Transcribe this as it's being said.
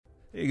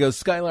There you go,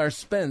 Skylar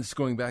Spence,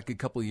 going back a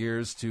couple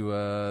years to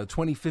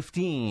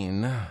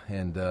 2015,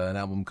 and an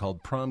album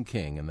called Prom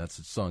King, and that's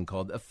a song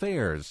called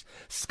Affairs.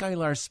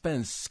 Skylar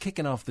Spence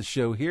kicking off the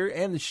show here,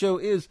 and the show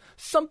is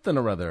Something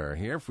or Other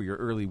here for your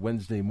early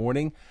Wednesday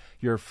morning,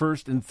 your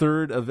first and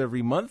third of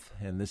every month,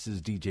 and this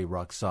is DJ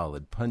Rock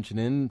Solid punching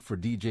in for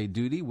DJ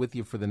duty with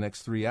you for the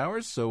next 3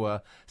 hours,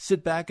 so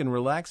sit back and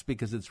relax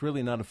because it's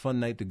really not a fun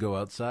night to go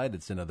outside.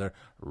 It's another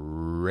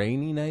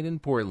rainy night in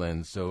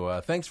Portland,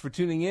 so thanks for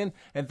tuning in,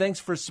 and thanks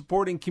for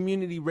supporting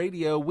community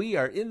radio. We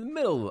are in the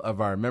middle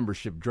of our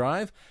membership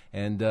drive,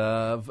 and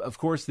of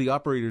course the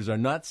operators are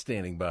not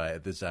standing by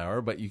at this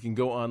hour, but you can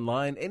go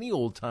online any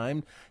old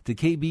time to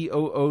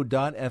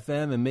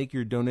kboo.fm and make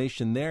your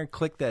donation there.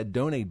 Click that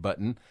donate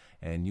button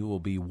and you will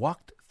be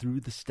walked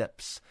through the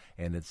steps,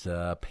 and it's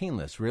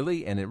painless,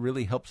 really, and it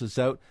really helps us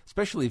out,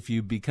 especially if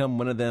you become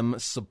one of them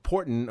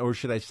supporting, or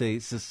should I say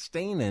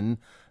sustaining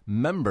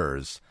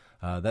members.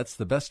 That's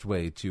the best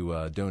way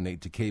to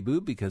donate to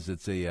KBOO because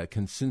it's a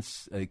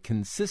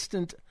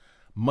consistent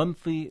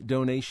monthly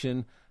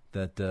donation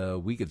that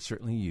we could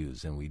certainly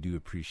use, and we do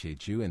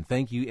appreciate you, and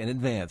thank you in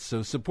advance.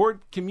 So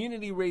support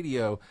community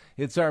radio.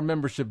 It's our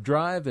membership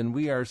drive, and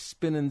we are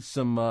spinning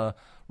some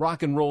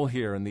rock and roll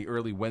here in the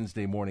early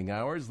Wednesday morning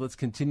hours. Let's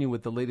continue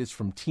with the latest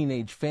from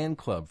Teenage Fan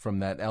Club from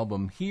that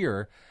album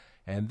Here,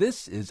 and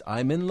this is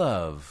I'm in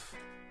Love.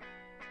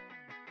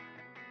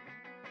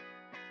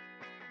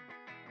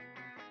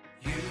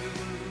 You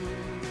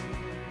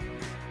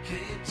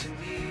came to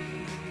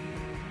me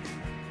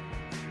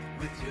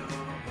with your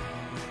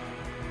arms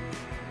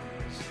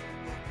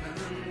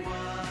open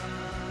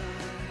wide.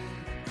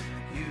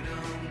 You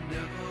don't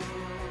know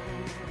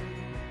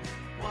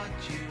what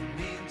you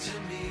mean to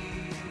me,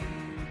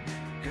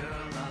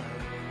 girl.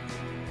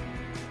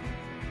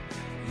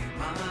 You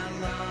my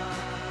life.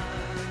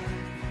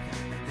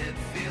 It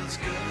feels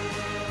good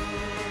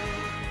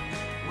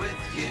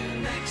with you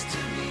next to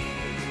me.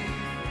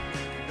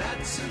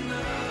 That's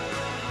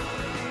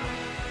enough,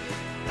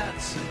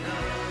 that's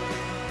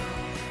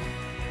enough.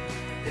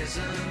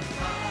 Isn't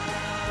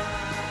life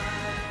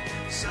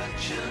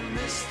such a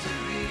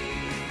mystery?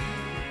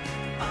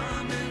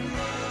 I'm in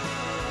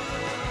love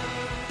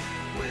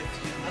with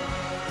your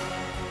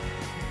love.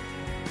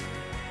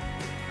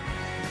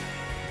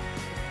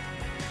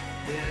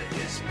 There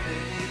is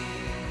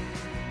pain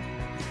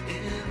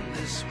in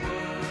this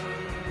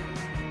world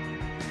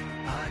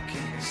I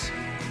can see.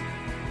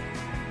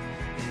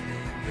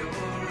 Your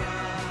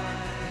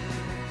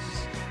eyes,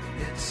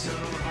 it's so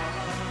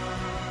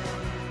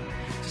hard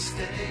to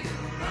stay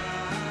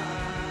alive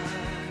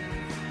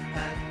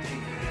at the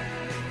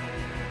edge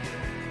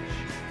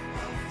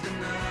of the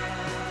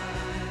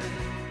night,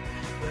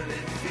 but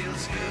it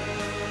feels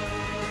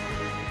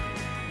good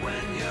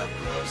when you're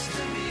close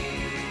to me.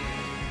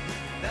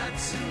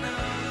 That's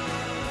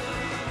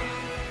enough,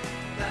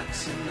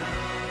 that's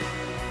enough.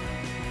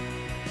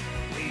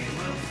 We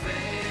will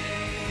fade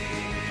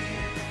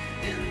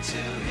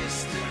into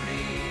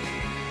history.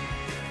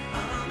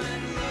 I'm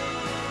in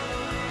love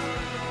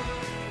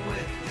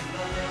with your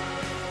love.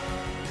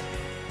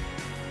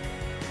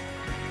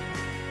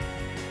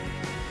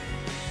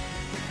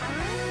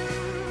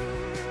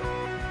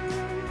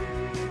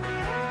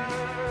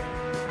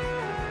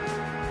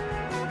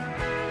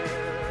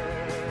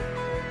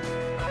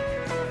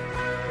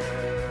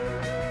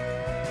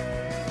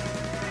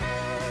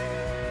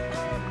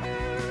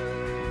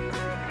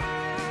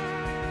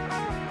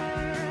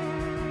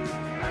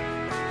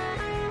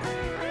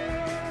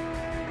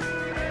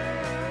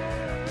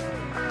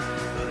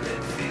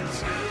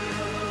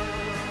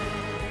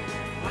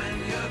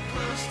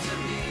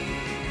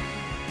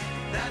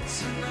 That's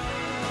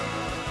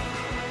enough,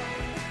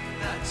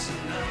 that's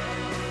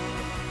enough.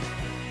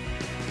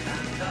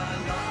 And I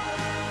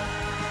like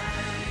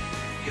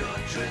your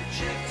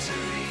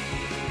trajectory.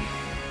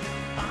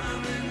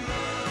 I'm in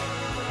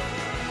love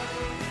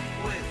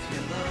with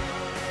your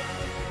love.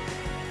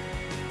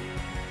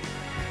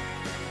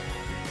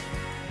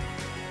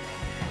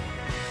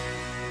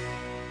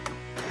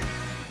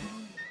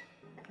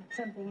 It's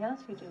something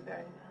else you do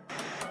very well.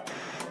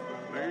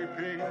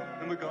 Sleeping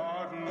in the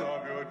garden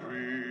of your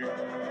dreams.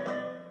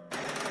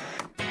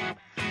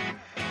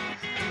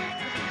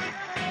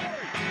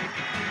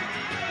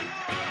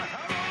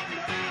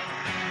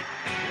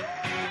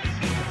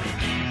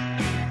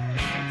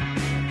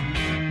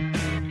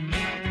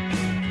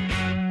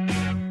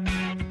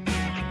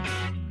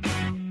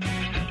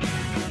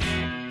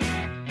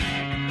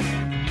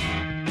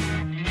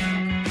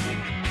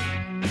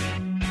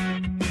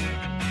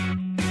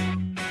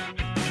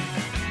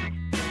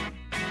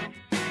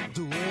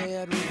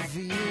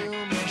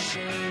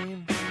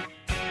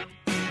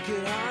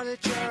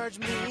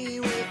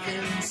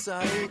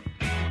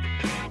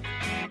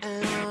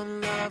 And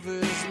on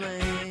Lover's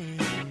Lane,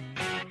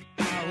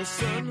 I was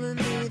stumbling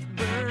beneath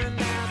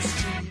burned out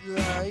street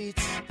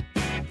lights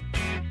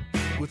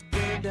with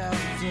burned out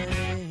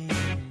flames.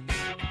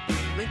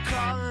 Then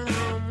calling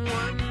home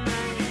one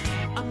night,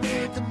 I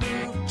made the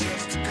move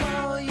just to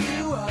call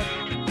you up,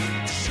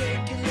 to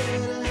shake your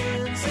little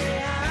hand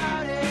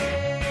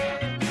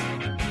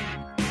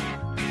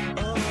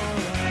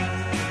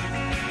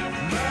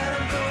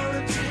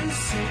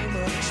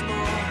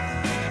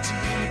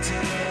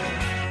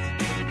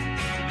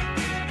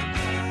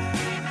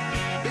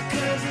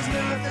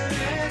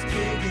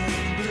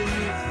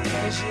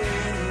as you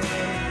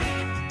anyway.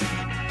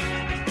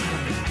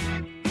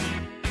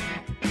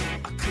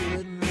 I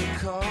couldn't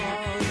recall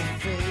your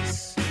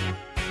face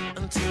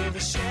until the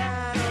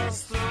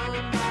shadows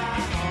thrown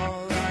by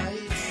all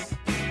lights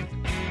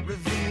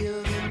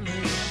revealed in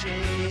the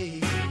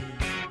shade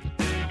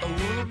a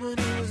woman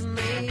who's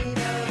made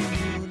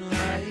of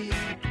moonlight.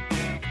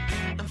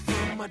 And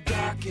from my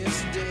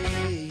darkest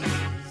days,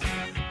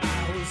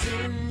 I was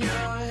in your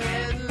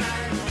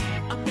headlights.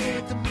 I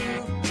made the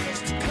move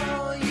just to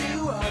call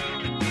you up,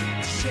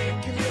 to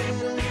shake your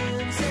little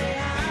hand and say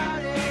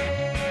howdy.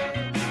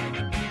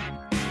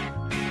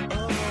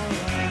 Oh,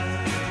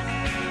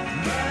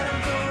 but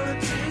I'm gonna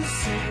do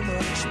so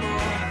much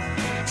more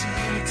to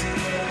you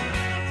today,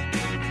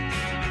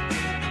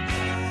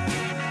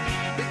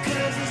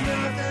 because there's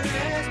nothing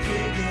as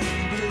big and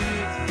blue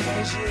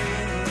as you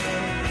anyway.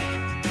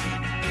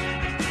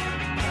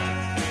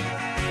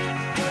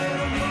 But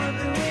I'm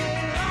wondering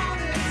with all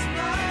this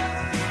love,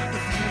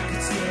 if you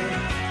could stay.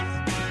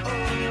 Oh,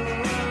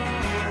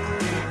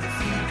 if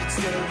you could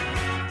stay.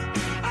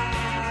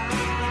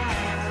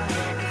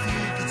 If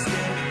you could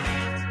stay.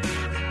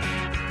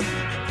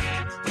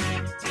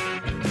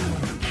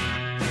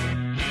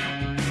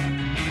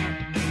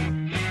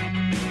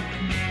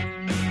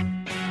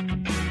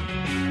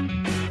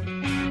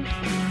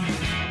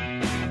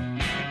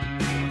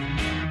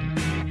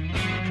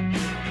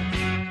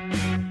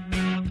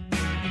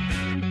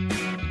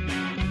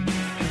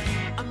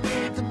 I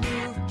made the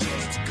move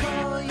just to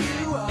call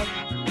you up,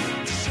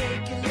 to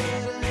shake your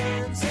little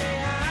hand and say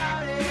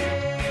howdy.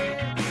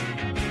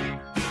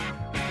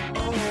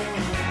 Oh,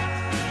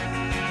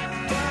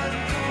 but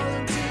I'm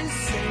going to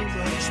say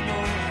much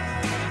more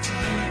to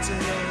you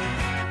today,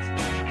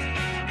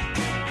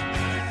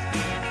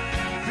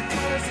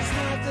 because there's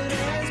nothing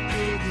as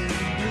big and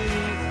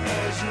blue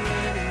as you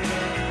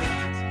anyway.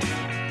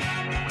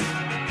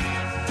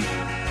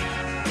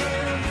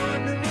 But I'm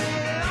wondering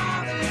with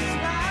all this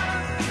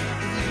love,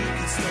 if you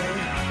could stay.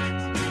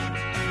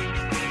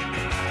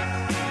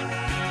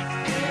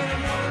 And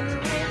I'm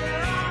wondering with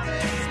all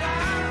this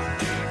love,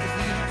 if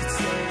you could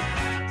stay.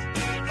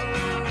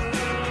 Oh,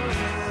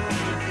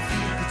 if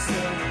you could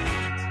stay. If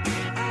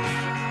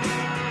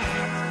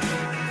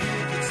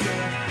you could stay.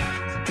 Oh, if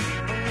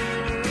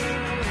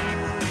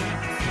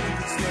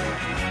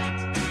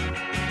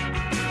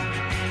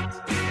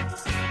you could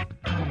stay.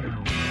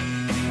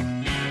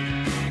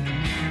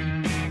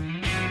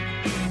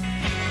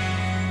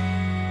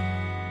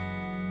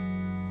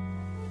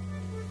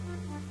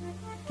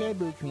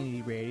 KBOO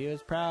Community Radio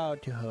is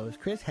proud to host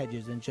Chris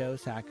Hedges and Joe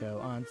Sacco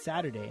on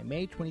Saturday,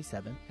 May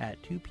 27th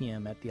at 2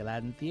 p.m. at the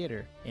Aladdin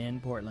Theater in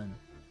Portland.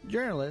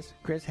 Journalist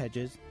Chris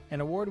Hedges and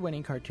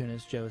award-winning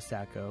cartoonist Joe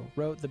Sacco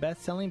wrote the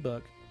best-selling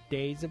book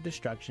Days of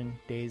Destruction,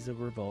 Days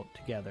of Revolt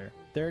together.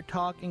 Their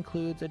talk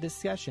includes a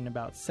discussion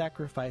about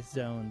sacrifice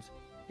zones,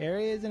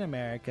 areas in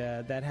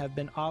America that have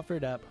been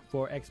offered up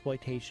for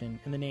exploitation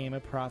in the name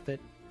of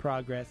profit,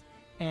 progress,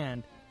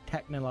 and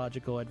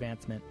technological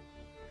advancement.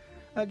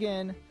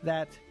 Again,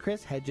 that's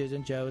Chris Hedges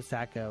and Joe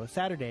Sacco,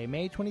 Saturday,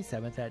 May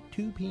 27th at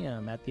 2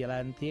 p.m. at the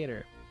Aladdin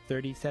Theater,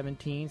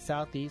 3017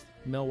 Southeast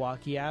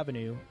Milwaukee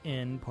Avenue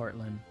in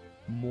Portland.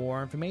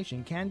 More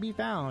information can be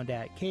found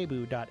at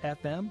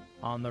kboo.fm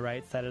on the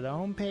right side of the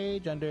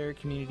homepage under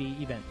Community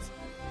Events.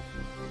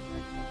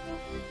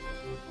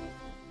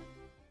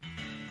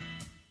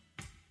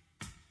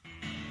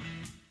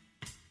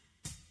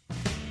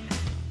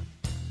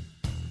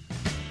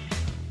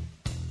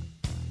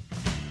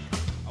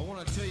 I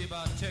want to tell you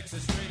about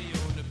Texas radio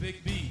and the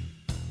Big B.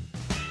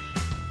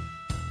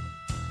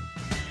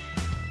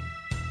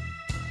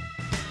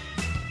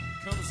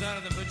 Comes out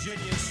of the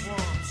Virginia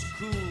swamps,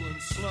 cool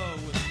and slow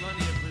with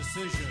plenty of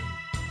precision.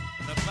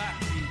 And the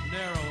backbeat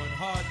narrow and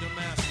hard to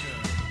master.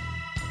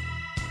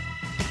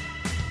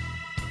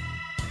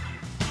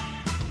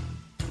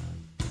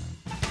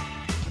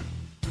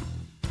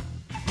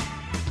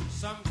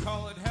 Some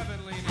call it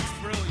heavenly in its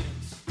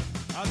brilliance,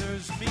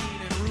 others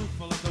mean and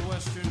rueful of the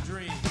Western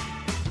dream.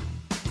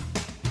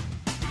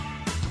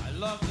 I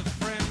love the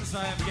friends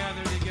I have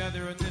gathered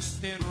together in this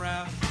thin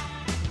raft.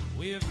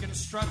 We have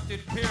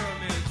constructed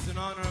pyramids in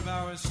honor of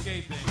our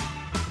escaping.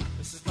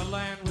 This is the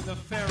land where the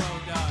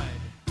Pharaoh died.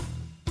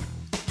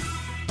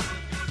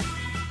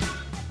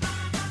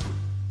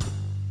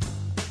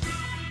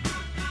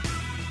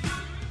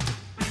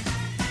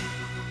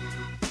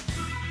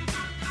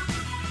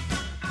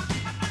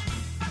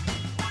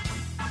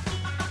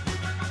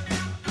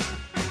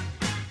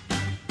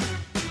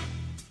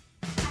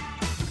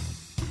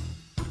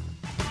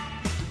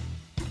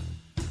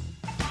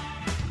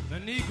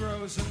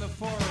 Negroes in the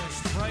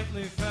forest,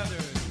 brightly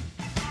feathered.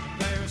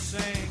 They are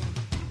saying,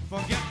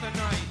 forget the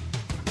night,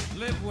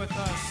 live with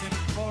us in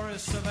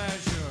forests of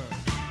azure.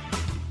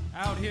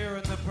 Out here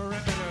in the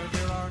perimeter,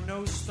 there are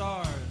no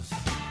stars.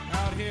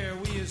 Out here,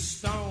 we is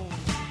stone,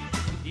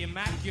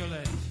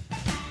 immaculate.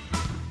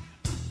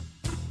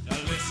 Now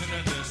listen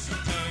to this,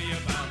 I'll tell you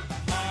about the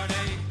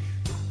heartache.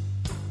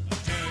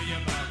 I'll tell you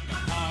about the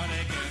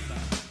heartache and the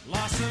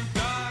loss of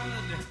God.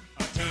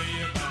 I'll tell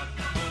you about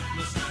the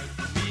hopeless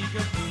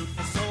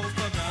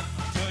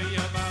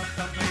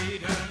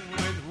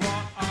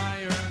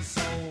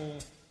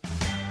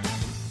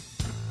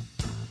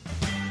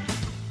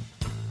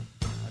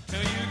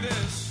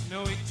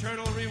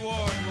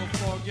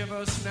forgive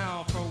us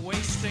now for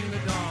wasting the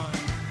dawn.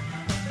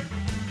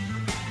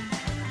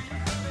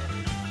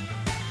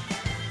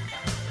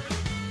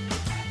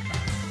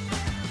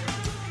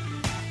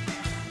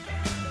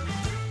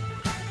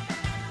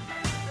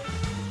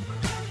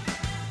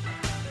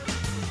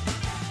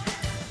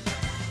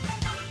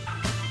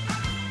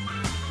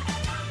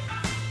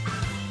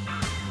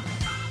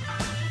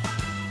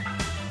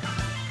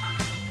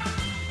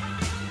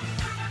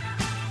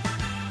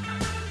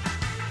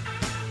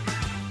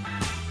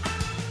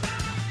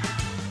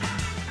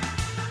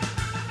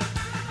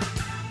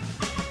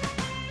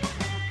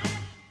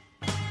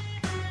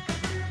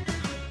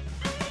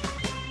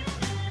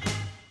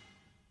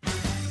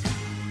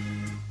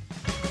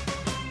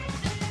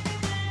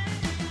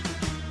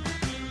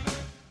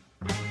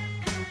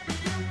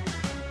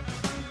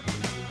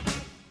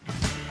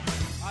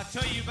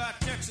 Tell you about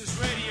Texas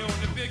radio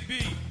and the big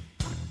beat.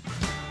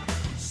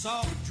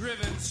 Soft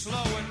driven,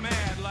 slow and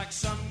mad like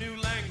some new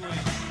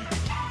language.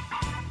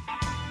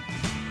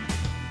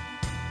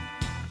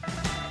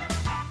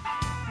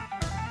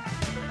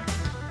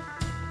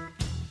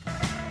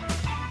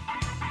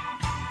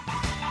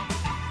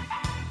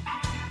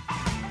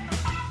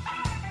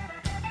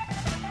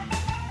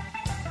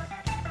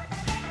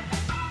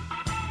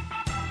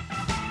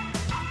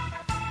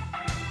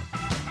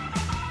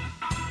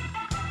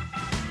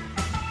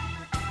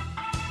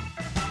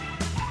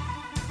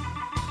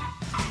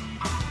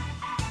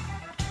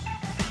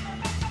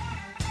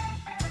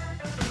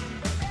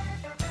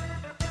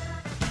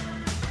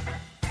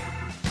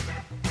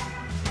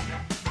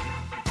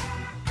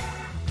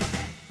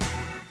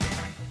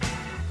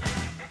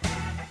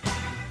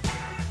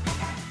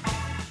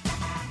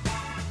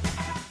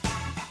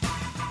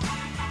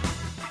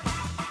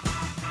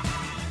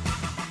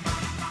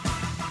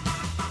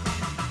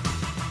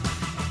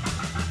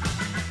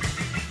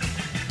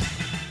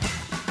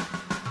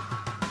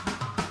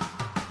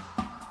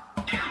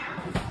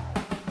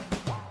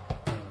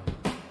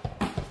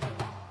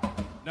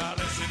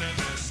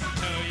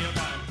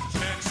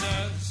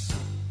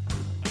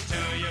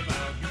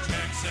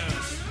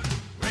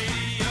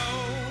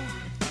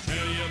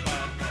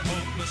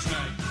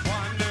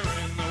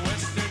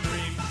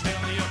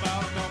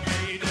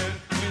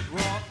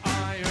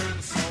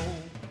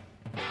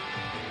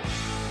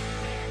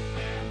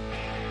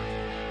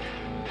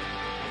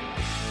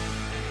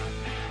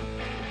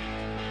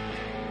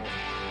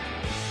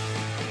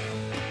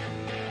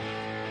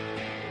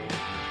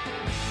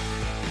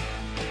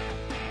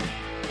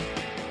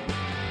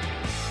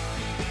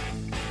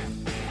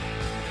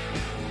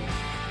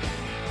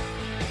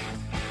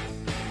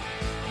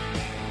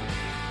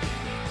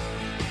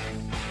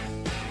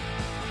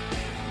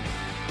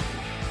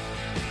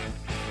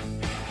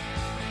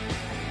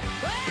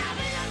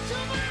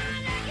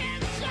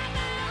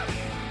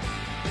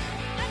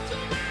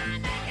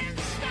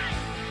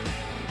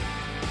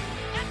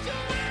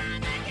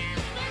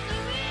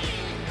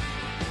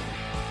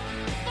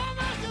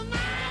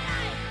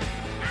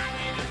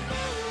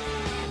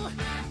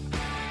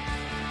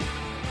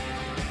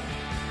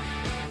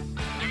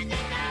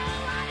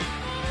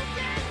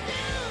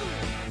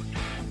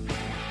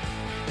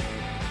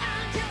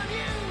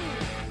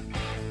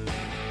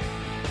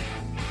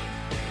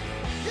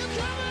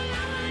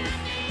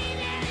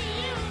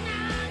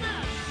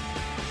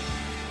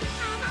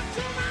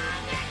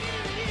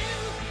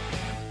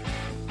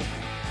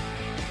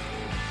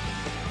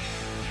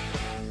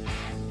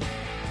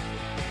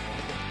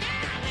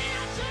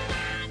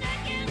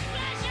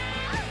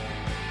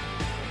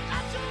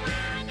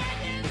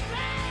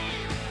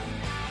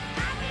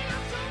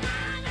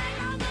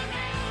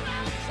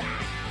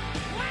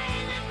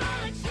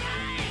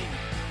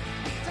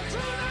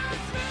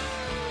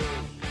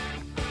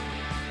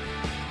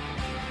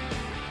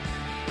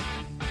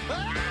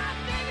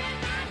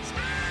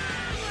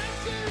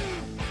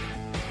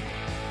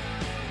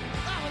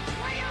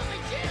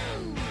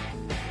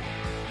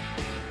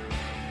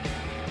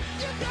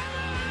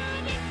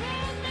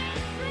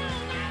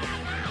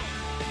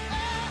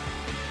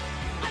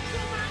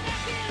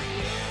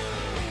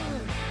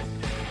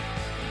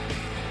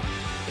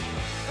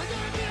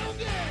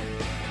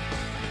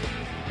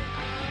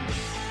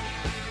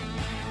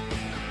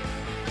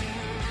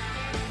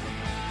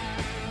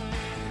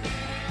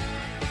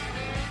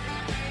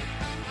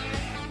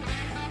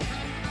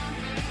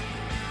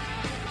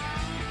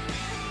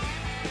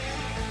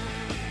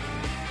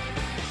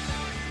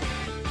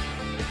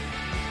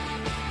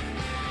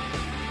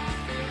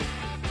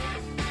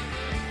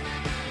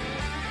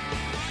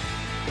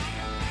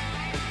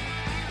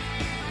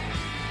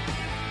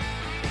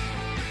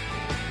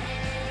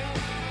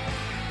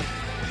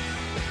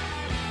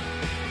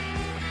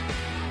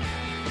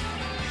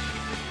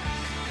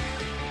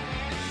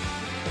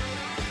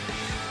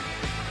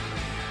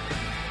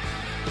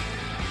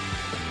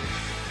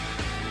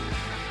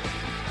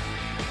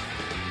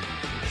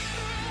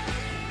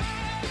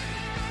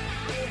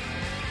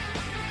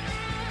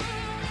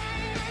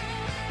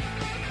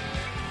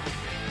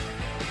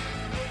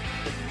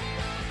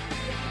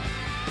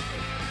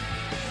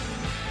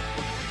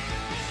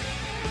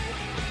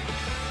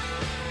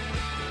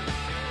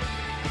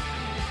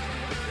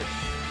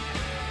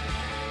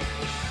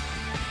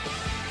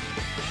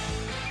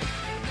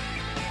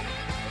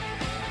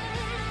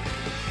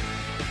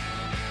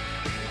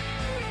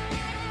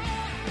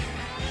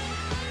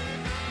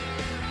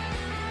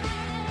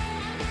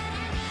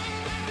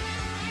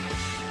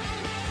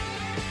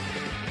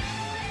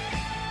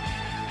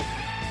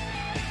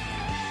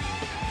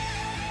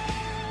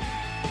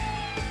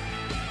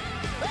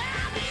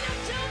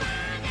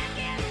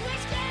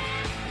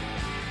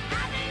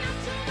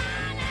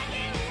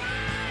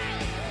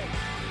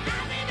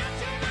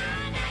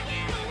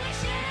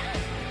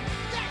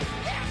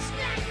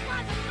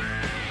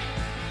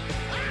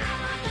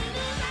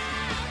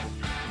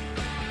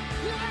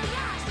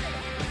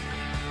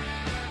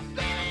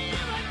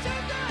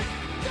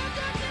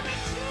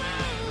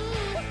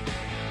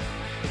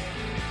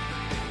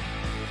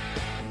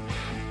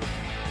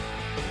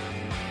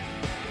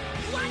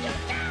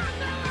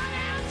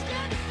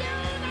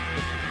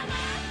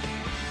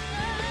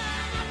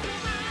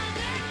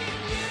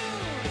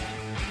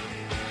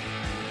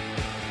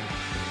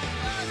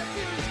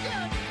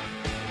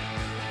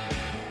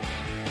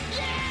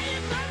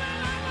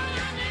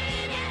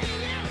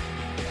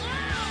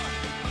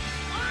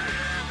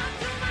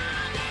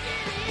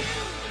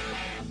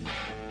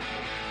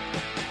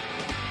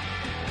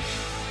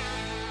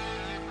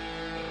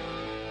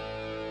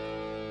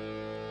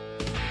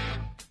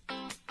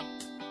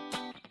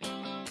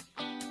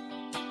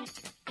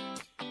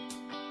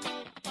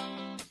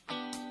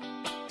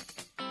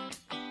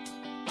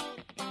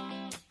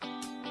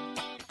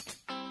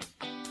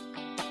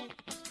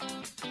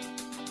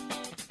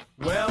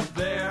 Well,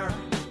 there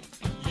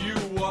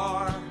you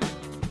are,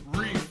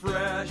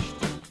 refreshed,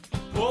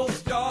 full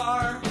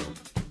star,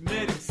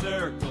 knitting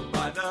circle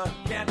by the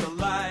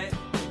candlelight.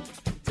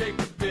 Take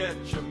a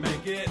picture,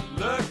 make it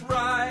look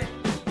right.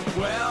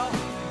 Well,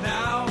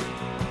 now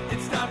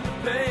it's time to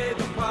pay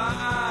the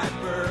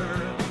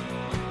piper,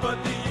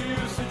 but the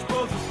usage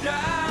pulls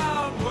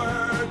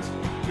downwards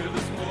to the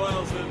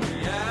spoils of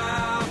the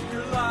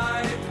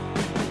afterlife.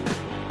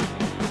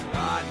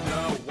 I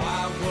know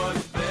I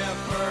was there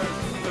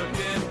first,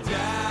 looking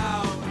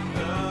down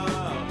the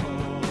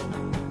hole.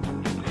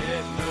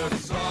 It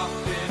looks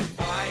soft,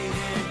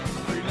 inviting,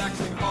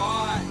 relaxing,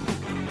 hot,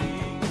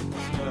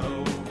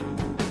 slow.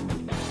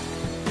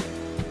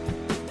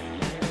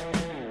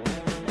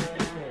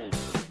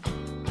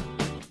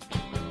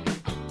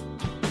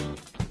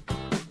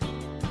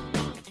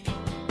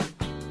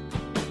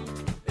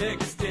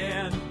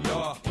 Extend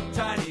your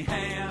tiny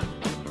hand.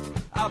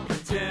 I'll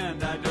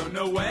pretend I don't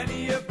know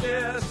any of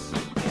this.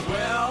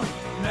 Well,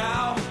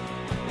 now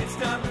it's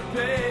time to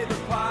pay the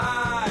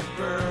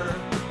piper,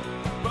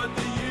 but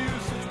the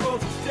usage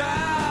pulls us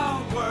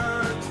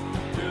downwards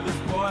to the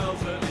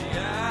spoils of the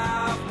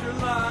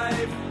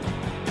afterlife.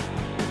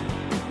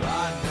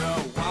 I know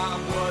I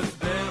was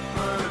there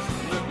first,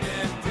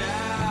 looking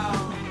down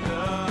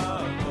the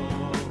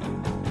hole.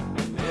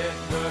 It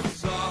looks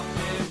soft,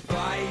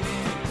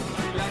 inviting,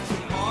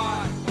 relaxing,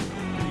 hot,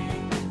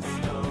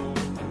 slow.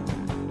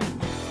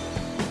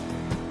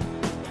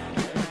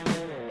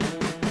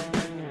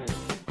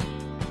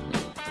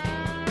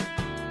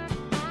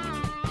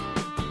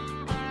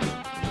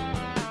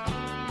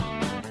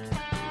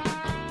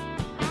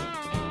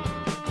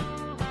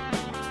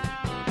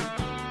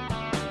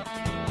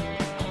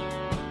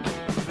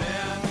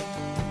 Then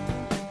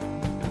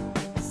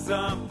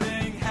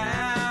something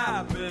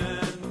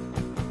happened.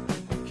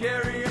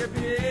 Carrier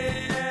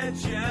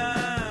pigeon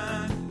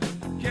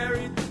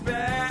carried the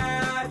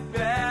bad,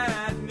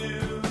 bad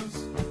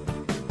news.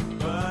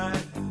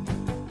 But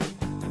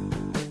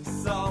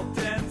salt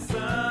and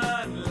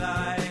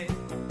sunlight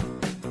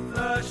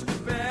flushed the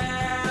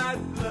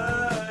bad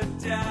blood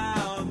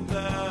down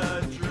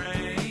the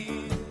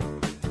drain.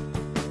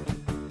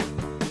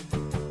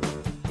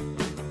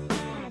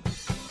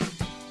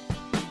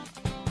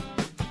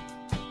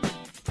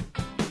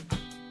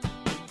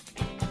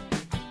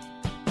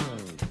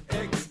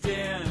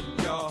 Extend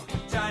your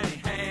tiny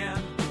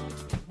hand.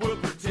 We'll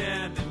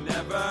pretend it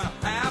never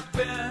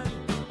happened.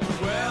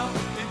 Well,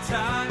 in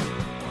time,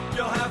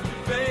 you'll have to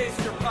face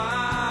your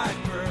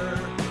piper.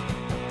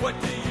 What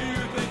do you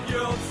think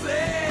you'll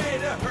say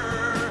to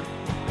her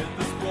in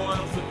the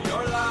spoils of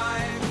your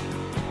life?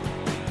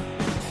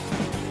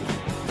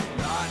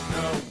 I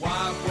know I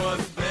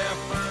was there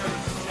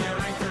first,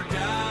 staring her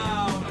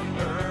down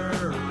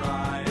her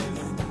eyes.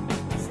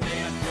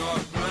 Stand your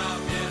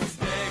ground and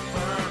stay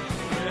firm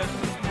with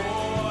the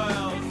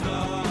spoils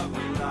of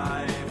your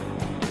life.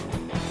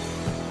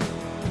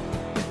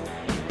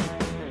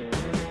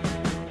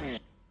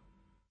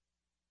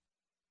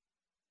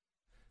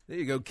 There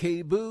you go,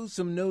 K-Boo.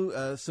 Some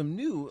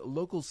new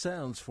local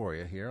sounds for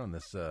you here on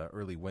this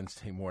early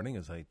Wednesday morning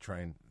as I try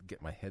and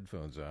get my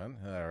headphones on.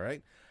 All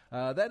right.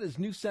 That is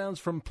new sounds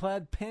from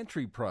Plaid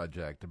Pantry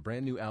Project, a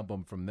brand new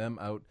album from them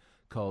out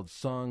called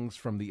Songs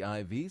from the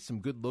IV.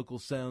 Some good local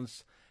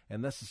sounds,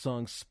 and that's the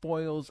song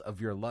Spoils of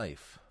Your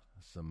Life.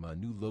 Some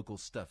new local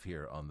stuff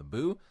here on the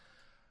Boo.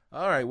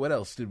 All right, what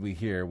else did we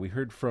hear? We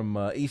heard from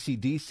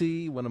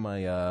AC/DC, one of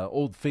my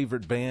old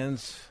favorite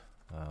bands.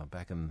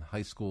 Back in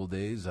high school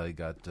days, I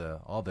got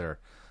all their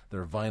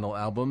vinyl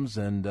albums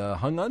and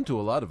hung on to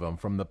a lot of them.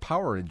 From the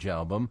Powerage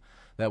album,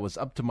 that was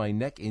Up to My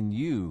Neck in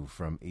You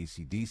from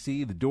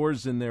AC/DC. The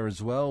Doors in there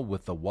as well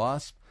with The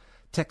Wasp,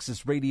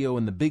 Texas Radio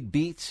and the Big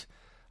Beat.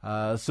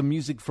 Some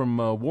music from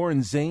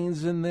Warren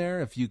Zanes in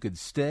there, If You Could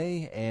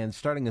Stay. And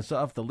starting us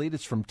off, the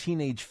latest from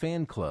Teenage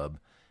Fan Club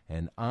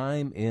and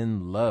I'm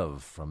in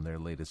Love from their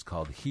latest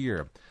called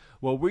Here.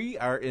 Well, we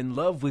are in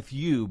love with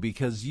you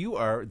because you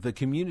are the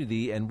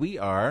community and we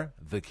are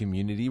the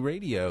community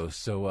radio.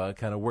 So it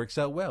kind of works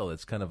out well.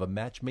 It's kind of a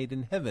match made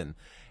in heaven.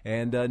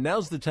 And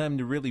now's the time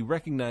to really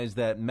recognize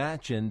that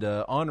match and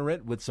honor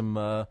it with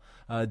some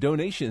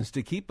donations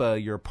to keep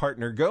your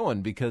partner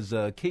going because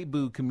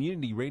K-Boo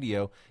Community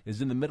Radio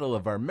is in the middle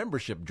of our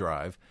membership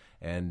drive.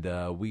 And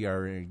we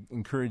are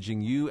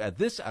encouraging you at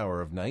this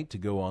hour of night to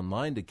go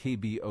online to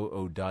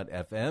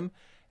kboo.fm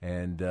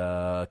and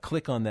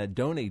click on that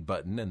donate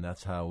button, and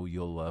that's how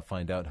you'll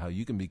find out how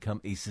you can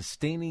become a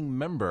sustaining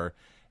member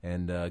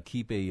and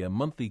keep a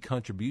monthly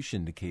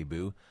contribution to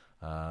K-Boo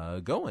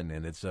going.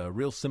 And it's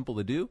real simple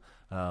to do.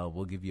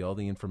 We'll give you all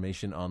the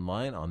information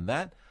online on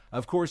that.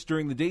 Of course,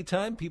 during the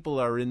daytime, people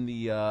are in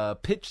the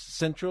Pitch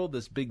Central,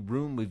 this big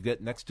room we've got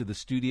next to the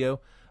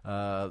studio.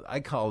 I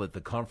call it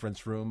the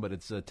conference room, but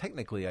it's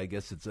technically, I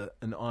guess, it's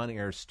an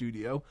on-air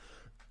studio.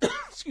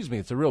 Excuse me,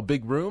 it's a real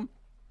big room.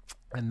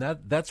 And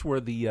that's where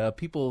the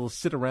people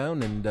sit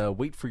around and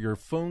wait for your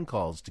phone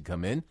calls to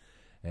come in.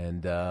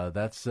 And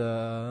that's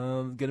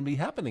going to be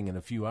happening in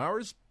a few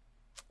hours.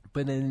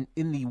 But in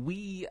the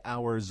wee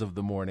hours of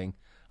the morning,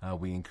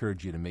 we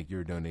encourage you to make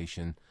your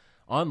donation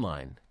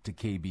online to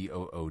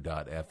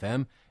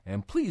kboo.fm.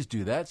 And please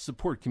do that.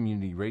 Support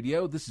community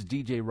radio. This is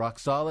DJ Rock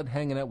Solid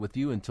hanging out with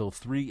you until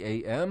 3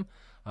 a.m.,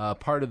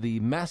 part of the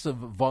massive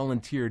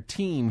volunteer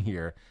team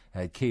here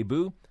at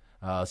KBOO.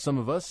 Some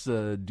of us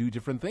do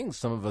different things.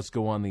 Some of us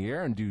go on the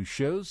air and do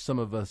shows. Some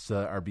of us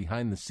are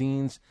behind the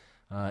scenes,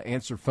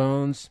 answer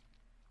phones,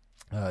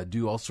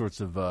 do all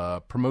sorts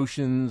of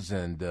promotions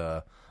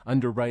and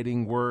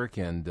underwriting work,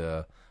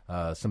 and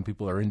some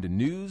people are into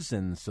news,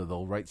 and so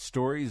they'll write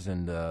stories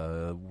and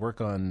work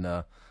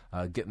on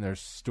getting their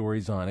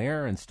stories on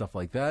air and stuff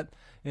like that.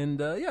 And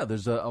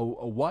there's a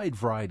wide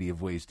variety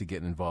of ways to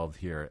get involved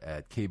here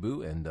at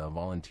KBOO, and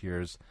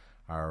volunteers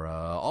are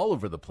all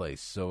over the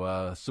place.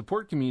 So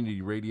support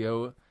community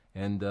radio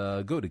and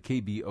go to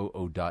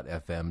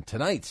kboo.fm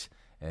tonight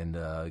and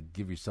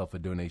give yourself a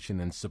donation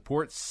and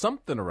support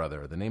something or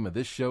other. The name of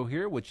this show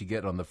here, which you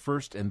get on the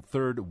first and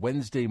third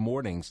Wednesday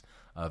mornings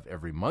of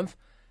every month.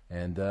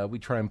 And we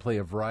try and play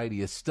a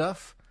variety of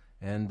stuff.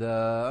 And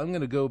I'm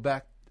going to go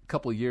back a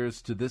couple of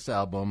years to this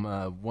album,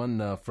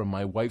 one from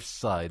my wife's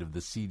side of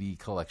the CD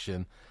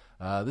collection.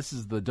 This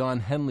is the Don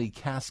Henley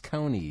Cass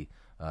County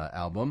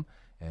album.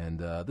 And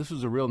this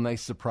was a real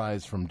nice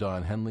surprise from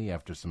Don Henley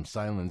after some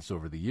silence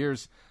over the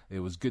years. It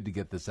was good to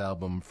get this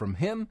album from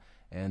him,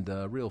 and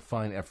a real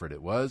fine effort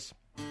it was.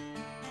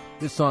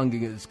 This song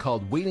is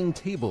called Waiting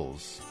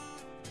Tables.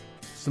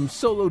 Some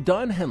solo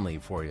Don Henley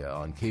for you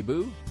on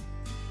KBOO.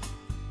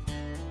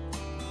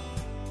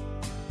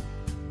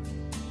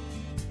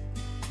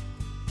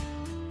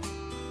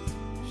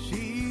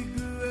 She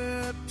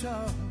grew up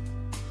tall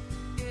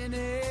in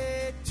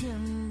a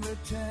timber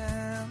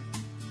town,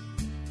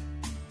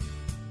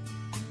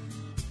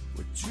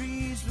 where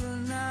trees were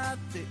not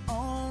the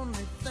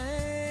only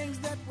things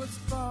that was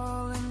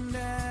falling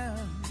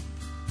down.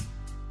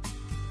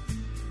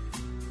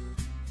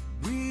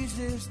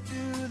 Breezes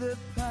through the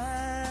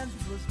pines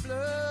was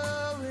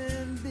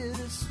blowing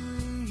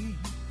bittersweet.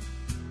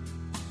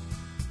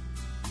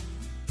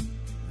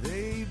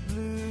 They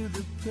blew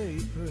the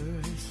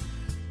papers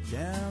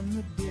down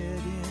the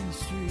dead-end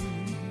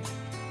street.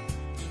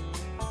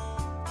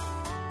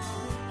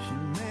 She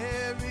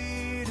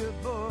married a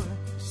boy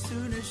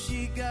soon as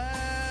she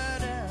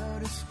got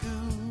out of school,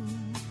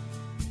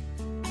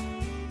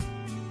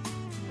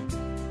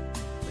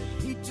 but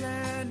he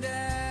turned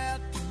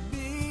out to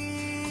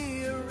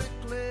be a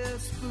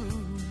reckless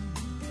fool.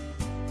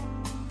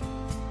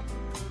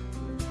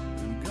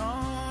 And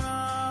gone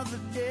are the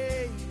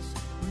days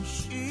when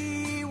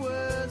she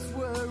was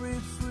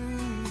worry-free.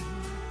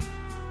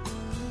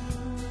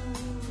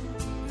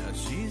 Now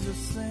she's a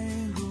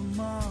single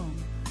mom,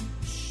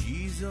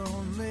 she's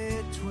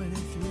only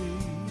 23,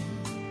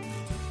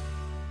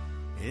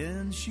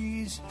 and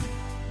she's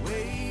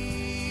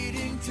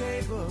waiting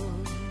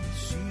tables.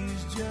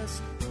 She's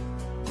just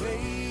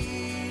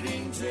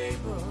waiting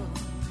tables.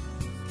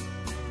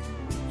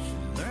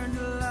 She learned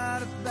a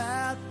lot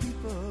about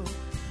people,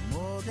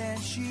 more than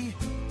she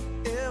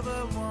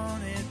ever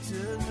wanted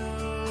to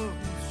know.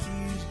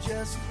 She's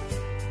just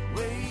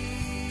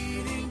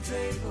waiting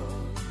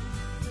tables,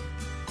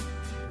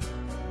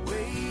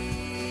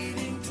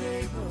 waiting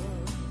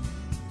tables,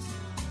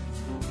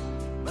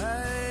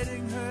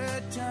 biding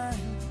her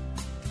time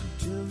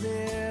until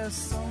there's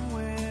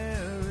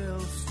somewhere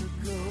else to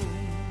go.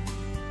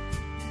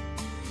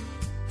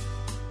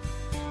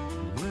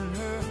 When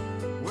her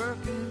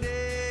working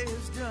day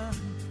is done,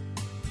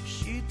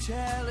 she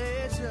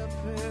tallies up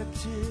her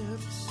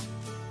tips.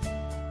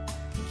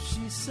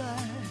 She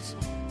sighs,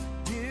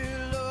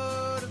 dear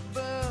Lord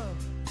above,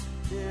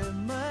 there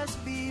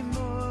must be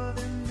more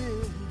than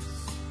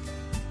this.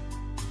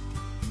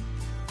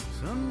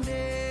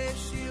 Someday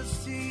she'll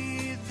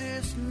see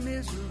this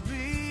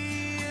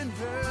misery in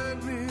her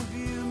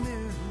rearview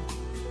mirror,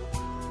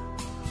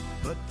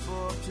 but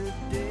for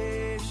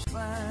today she'll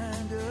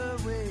find a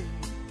way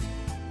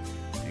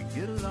to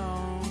get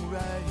along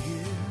right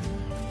here.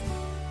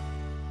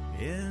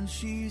 And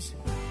she's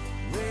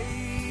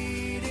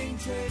waiting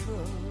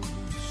tables,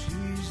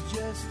 she's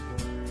just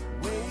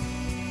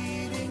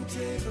waiting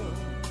tables.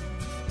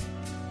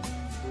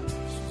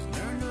 She's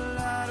learned a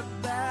lot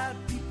about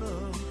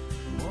people,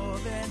 more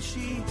than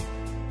she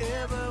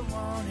ever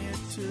wanted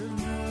to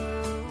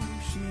know.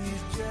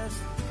 She's just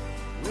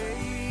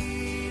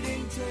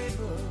waiting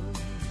tables,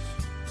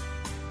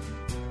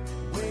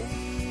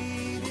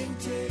 waiting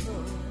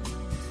tables,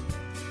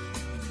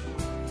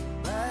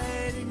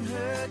 biding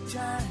her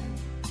time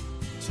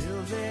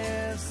till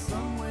there's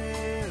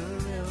somewhere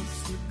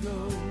else to go.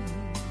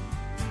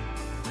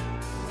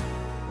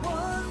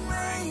 One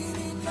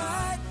rainy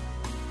night,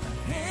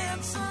 a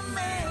handsome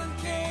man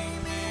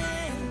came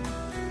in,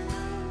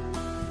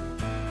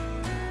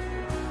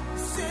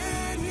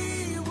 said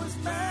he was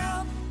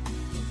bound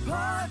for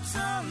parts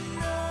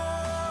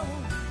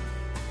unknown.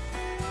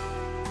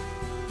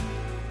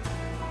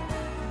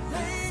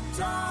 They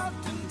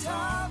talked and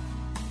talked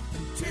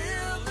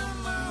until the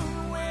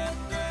moon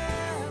went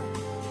down.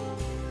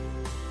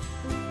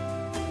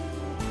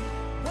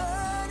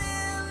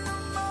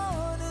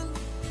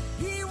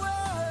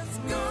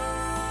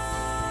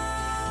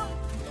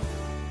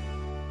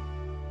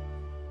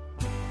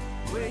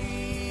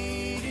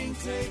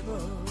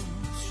 tables.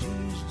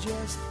 She's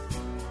just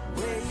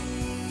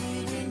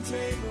waiting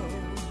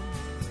tables.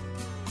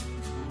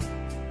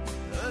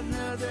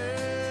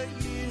 Another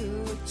year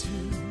or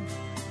two,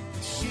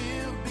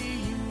 she'll be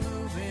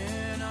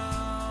moving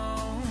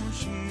on.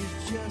 She's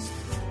just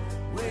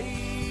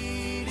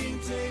waiting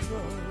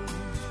tables,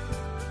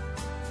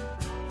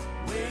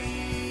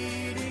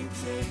 waiting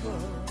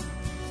tables,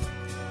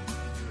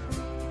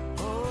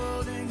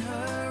 holding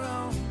her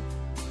on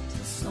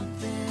till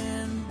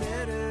something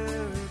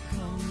better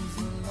comes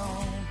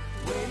along.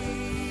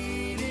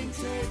 Waiting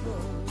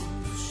tables,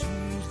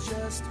 she's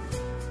just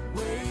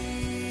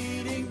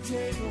waiting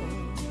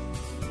tables,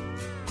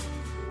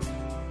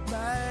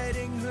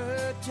 biding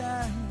her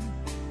time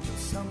till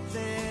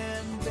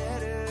something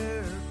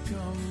better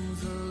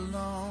comes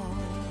along.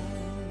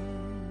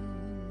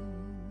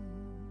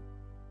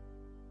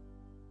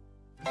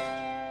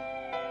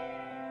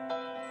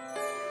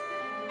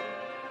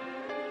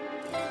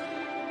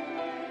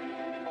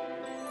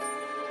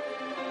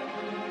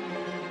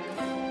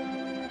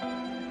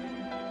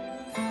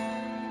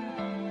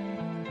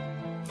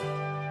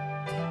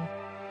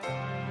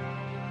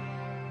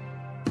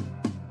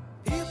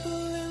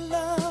 People in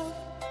love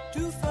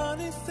do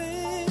funny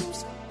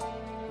things,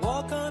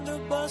 walk under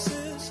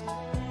buses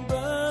and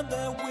burn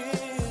their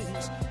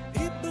wings.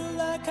 People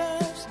like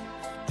us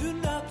do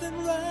nothing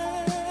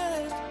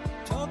right,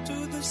 talk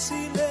to the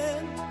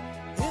ceiling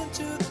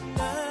into the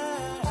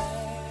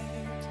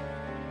night.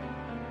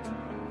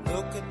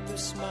 Look at the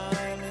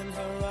smile in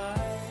her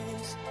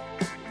eyes,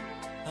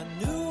 I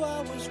knew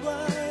I was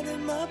right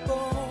in my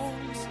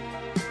bones.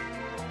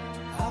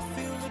 I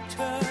feel the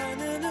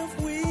turning of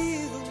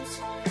wheels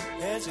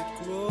as it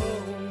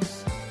grows.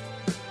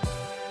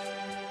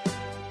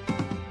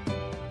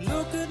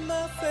 Look at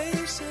my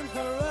face in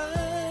her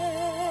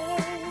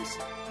eyes.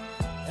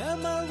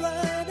 Am I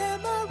right?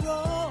 Am I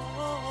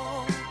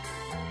wrong?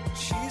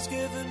 She's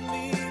given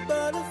me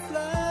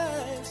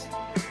butterflies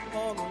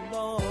all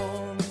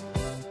along.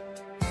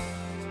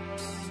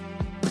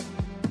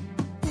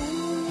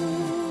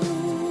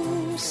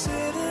 Ooh,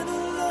 sitting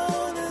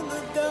alone in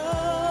the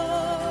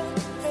dark.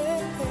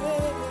 Hey,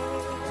 hey.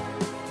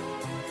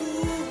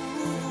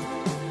 Ooh,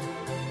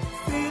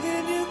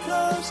 feeling you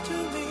close to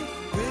me.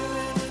 We're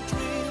in a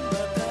dream,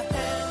 but the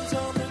hands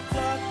on the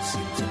clock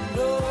seem to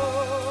know.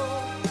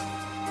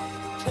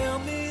 Tell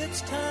me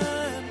it's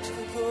time to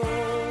go.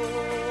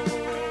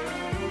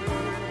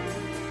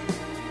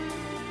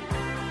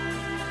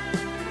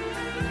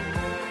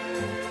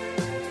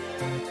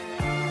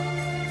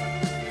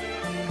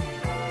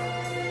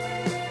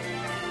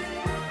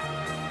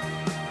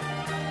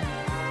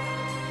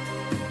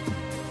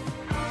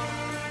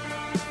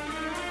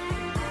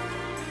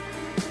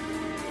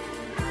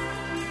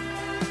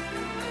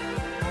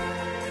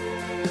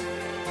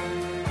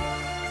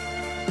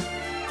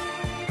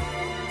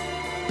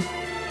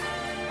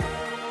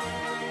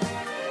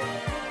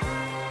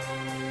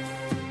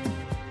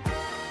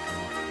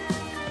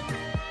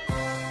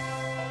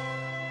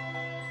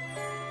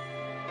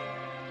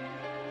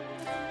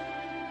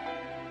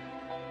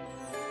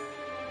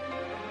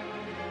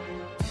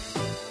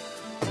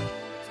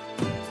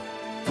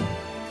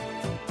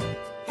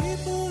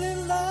 People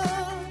in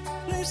love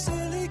play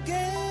silly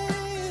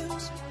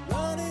games,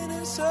 running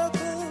in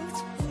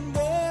circles and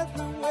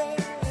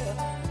everywhere.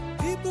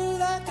 People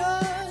like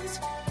us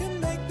can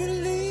make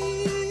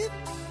believe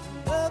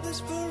love is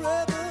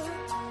forever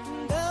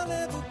and I'll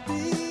never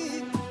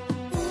be.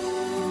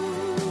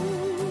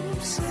 Ooh,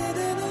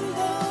 sitting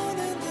alone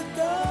in the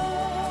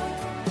dark.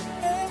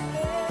 Hey,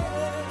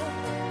 hey.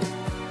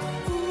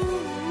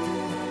 Ooh,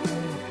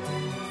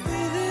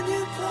 feeling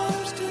you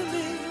close to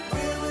me.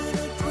 We're in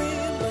a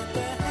dream, but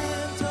the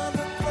hands on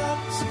the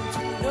clock seem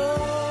to know.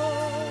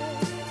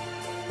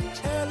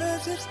 Tell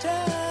us it's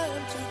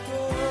time to go.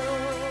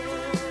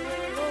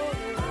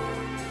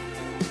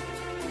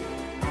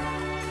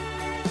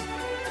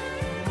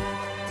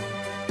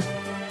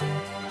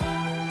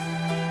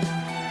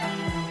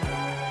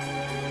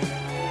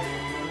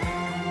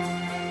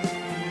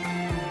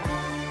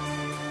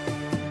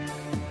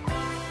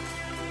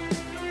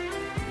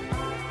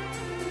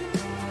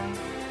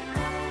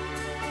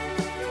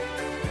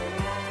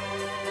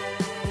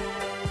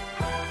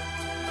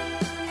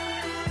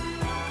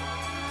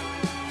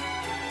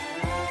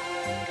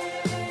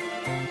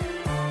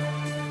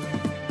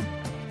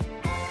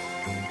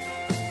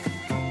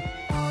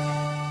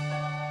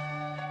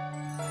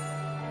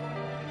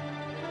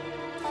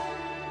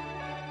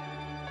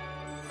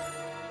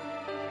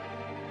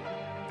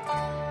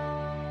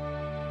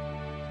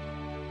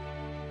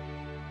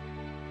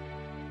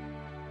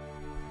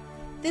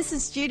 This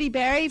is Judy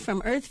Barry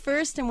from Earth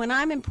First, and when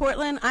I'm in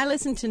Portland, I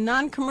listen to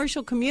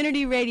non-commercial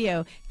community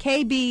radio,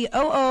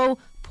 KBOO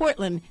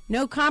Portland.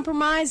 No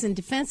compromise in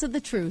defense of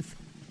the truth.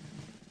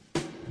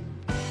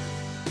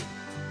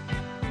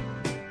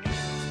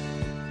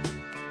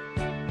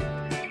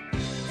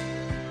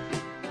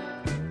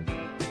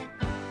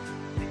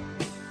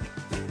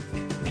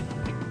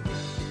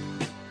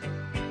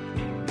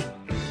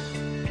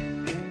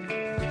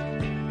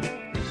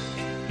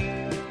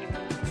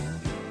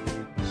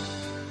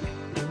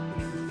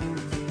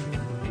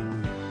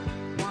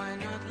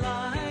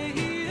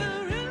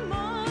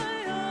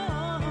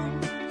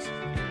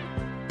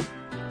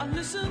 and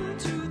listen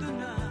to the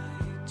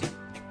night.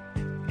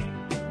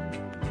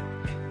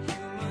 You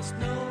must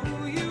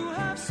know you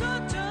have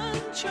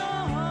certain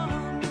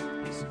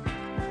charms,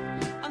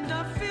 and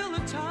I feel the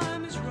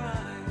time is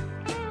right.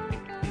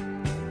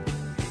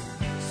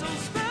 So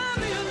spare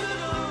me a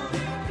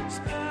little,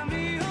 spare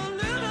me a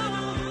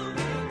little,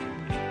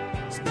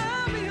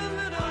 spare me a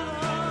little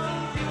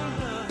of your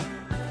love.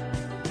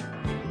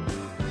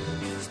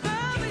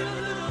 Spare me a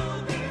little,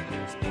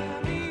 spare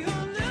me a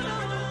little,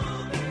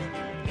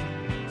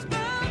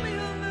 spare me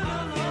a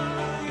little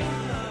of your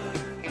love.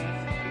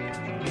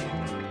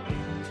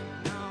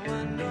 Now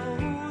I know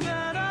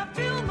that I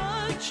feel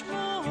much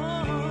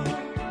more,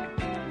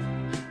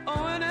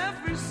 oh, in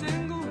every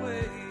single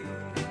way.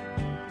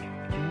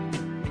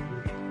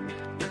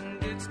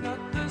 And it's not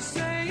the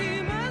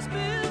same as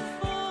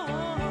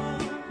before,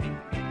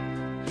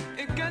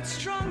 it gets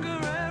stronger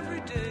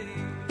every day.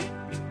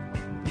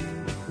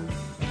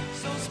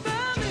 So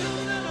spare me a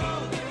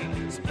little,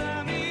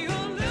 spare me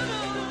a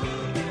little,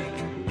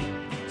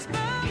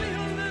 spare me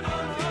a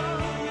little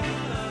of your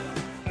love.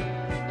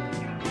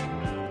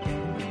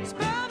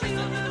 Spare me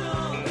a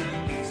little,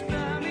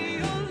 spare me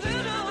a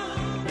little,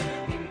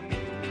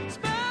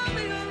 spare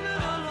me a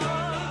little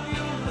of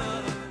your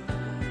love.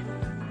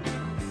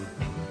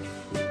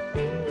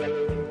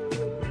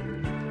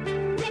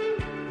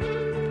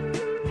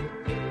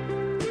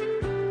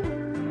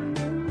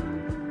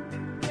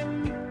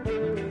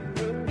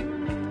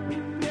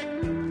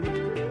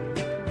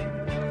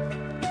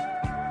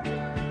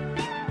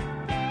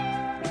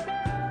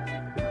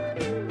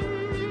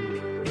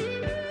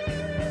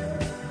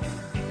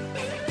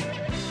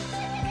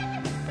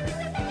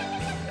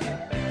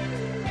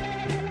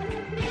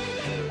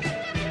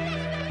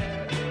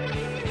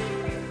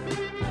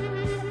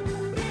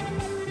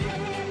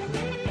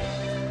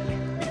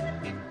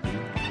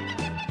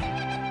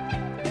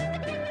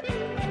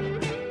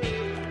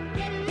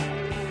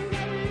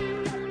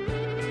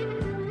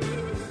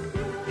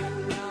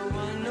 Now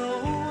I know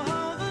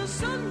how the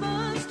sun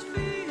must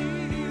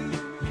feel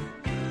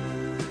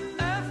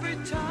every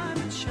time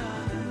it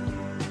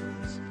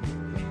shines.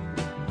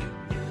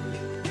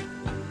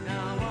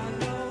 Now I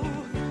know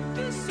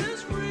this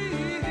is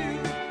real,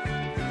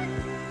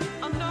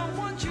 and I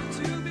want you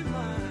to be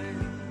mine.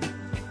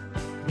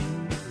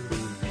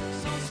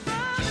 So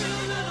spare me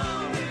a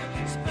little,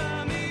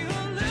 spare me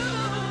a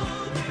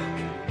little,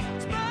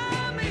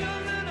 spare me a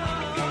little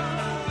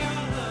of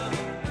your love.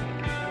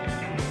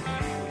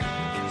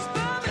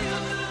 Spare me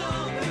a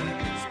little,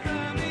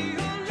 spare me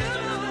a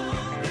little,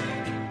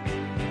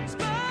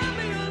 spare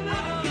me a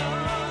little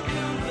of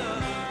your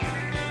love.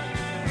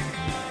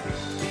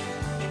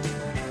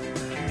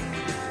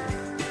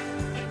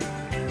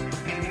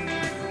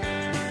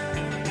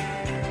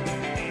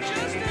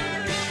 Just a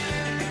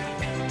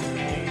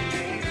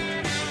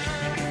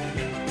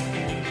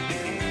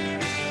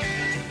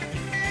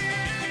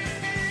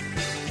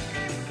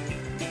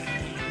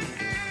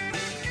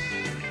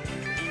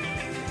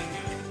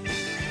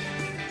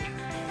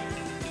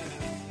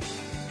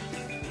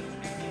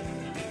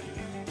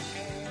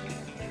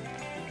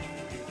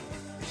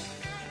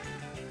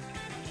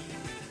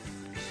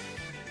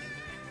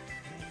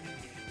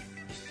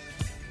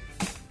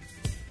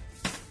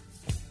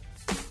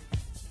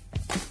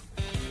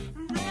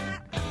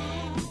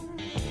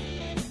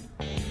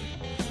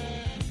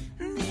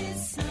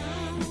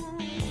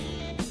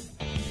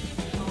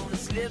Gonna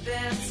slip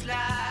and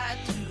slide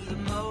through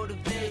the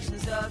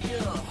motivations of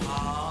your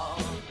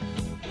heart.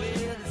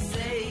 Will it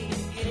say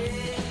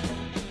again?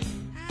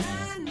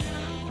 I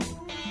know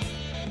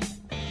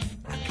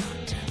I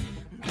got to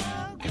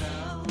go.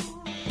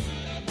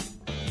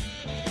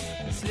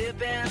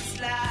 Slip and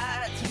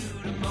slide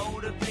through the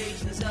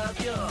motivations of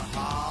your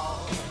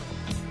heart.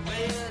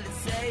 Will it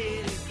say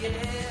it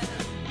again?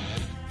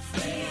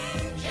 Free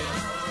and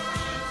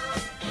young,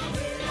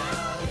 we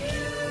love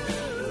you.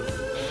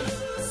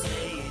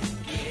 Say it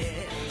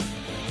again.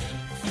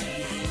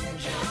 Free and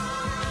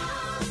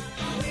young,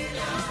 we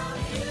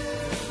love you.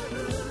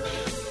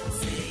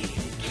 Say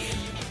it again.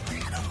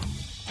 Rattle.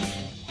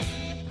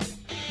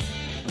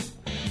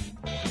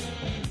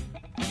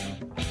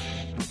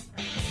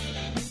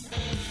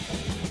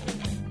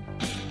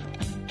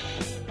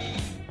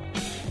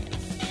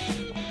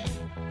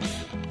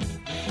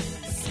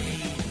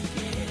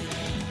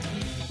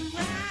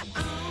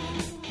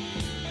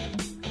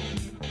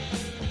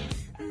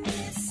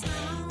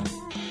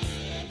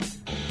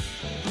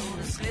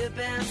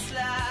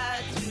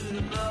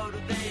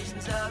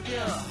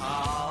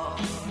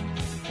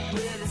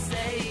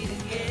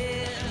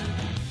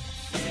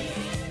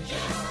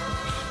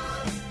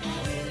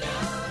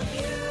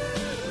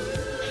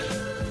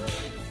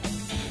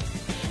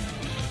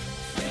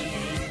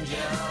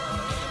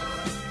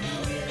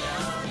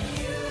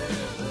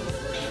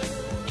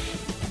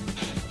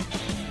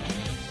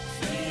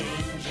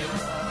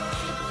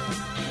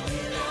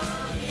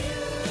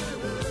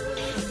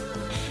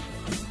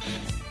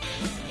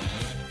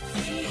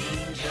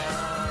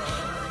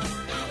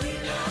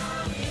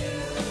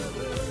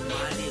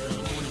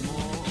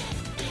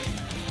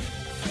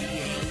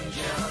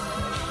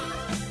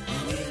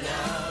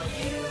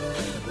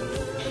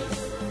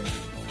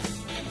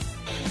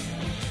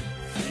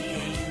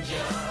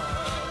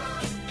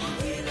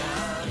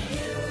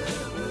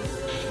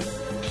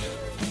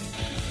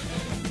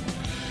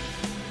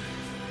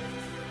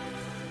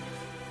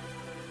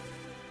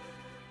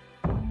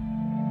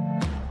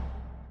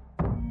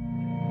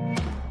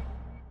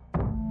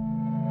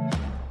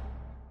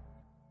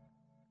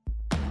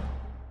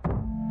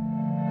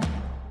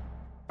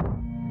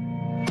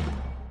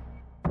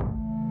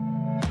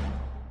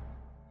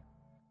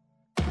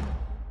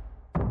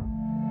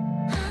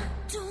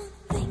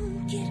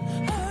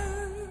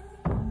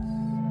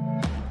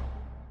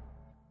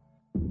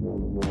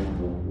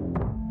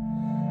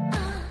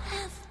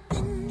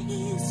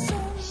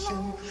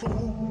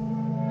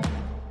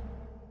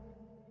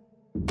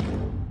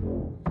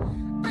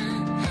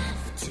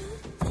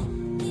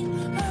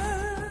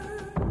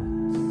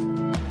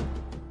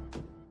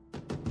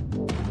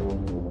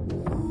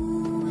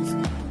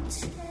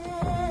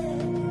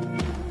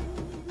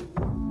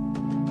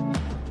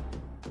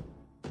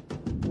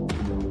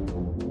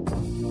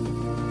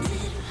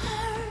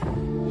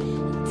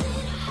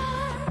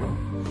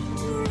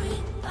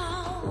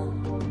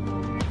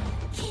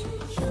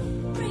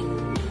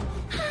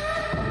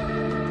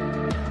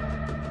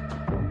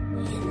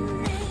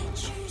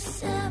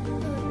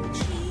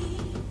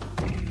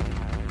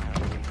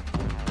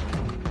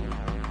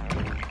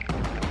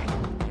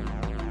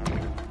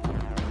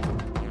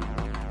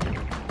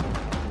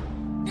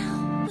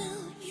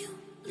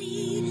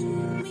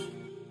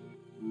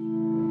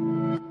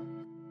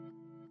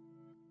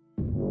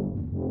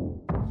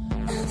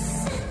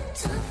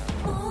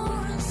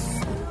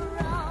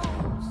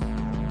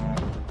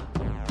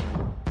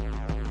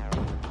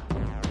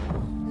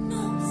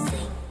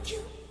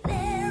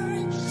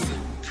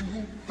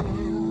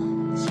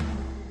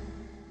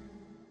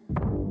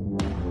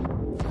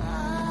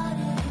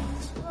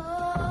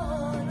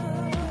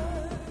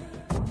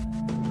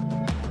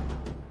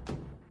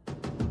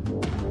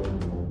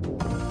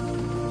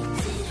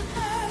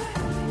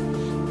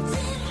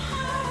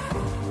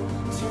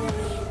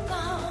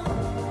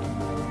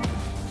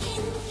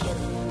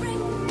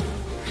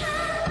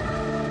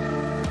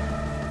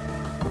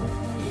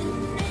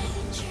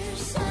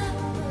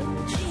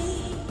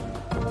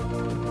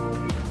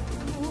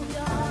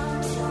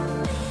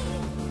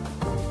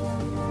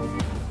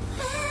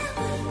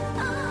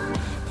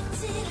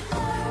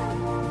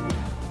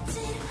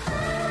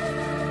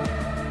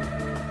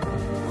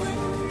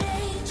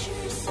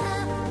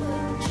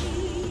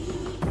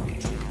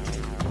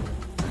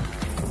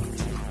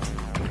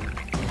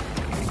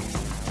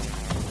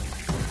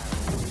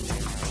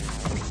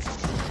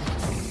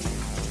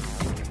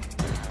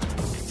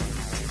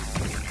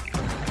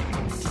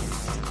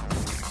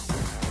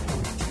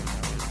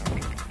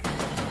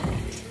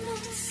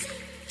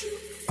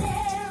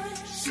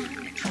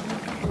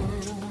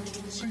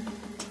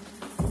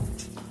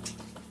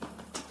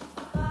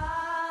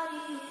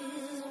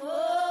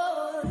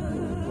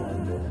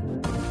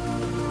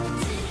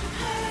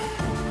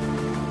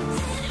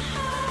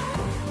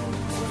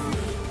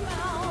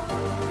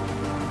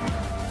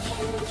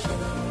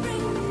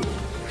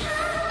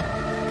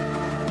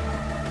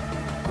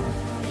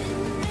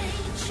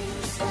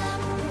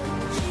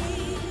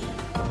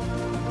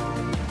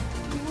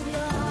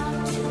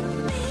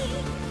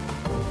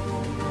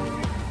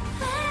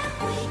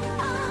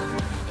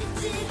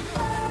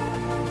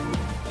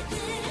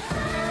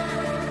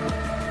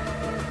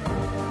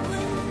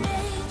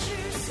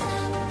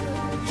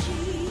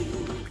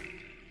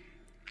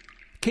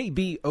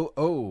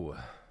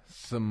 KBOO.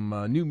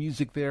 Some new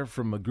music there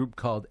from a group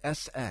called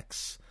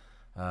SX.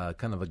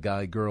 Kind of a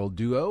guy-girl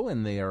duo,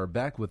 and they are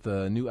back with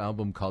a new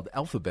album called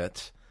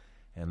Alphabet,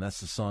 and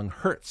that's the song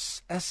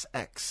Hurts,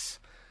 SX.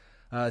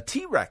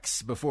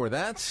 T-Rex before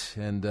that,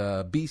 and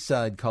a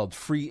B-side called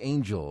Free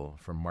Angel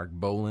from Mark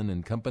Bolan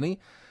and company.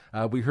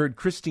 We heard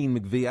Christine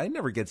McVie. I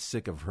never get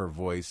sick of her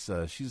voice.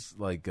 She's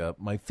like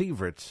my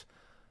favorite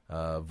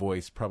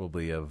voice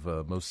probably of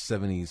most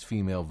 70s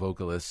female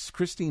vocalists.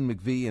 Christine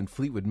McVie and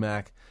Fleetwood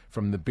Mac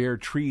from the Bare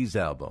Trees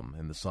album,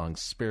 and the song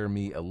Spare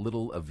Me a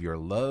Little of Your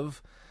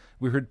Love.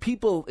 We heard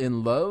People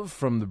in Love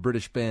from the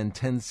British band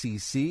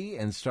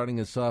 10cc, and starting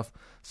us off,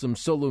 some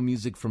solo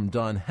music from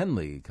Don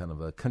Henley, kind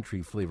of a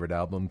country-flavored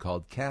album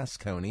called Cass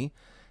County,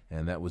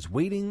 and that was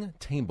Waiting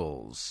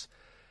Tables.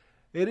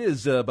 It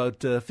is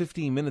about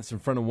 15 minutes in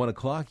front of 1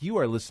 o'clock. You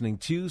are listening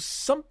to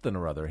Something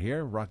or Other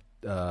here,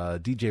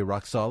 DJ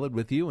Rock Solid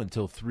with you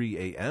until 3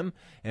 a.m.,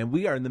 and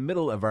we are in the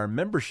middle of our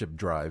membership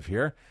drive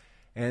here.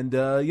 And,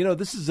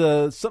 this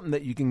is something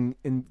that you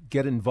can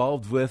get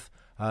involved with,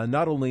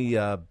 not only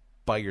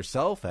by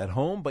yourself at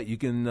home, but you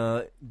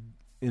can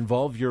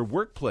involve your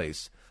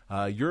workplace.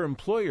 Your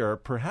employer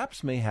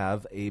perhaps may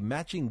have a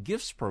matching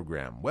gifts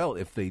program. Well,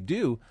 if they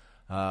do,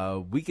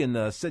 we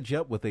can set you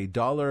up with a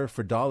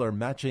dollar-for-dollar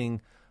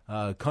matching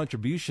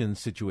contribution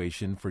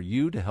situation for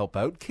you to help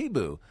out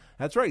KBOO.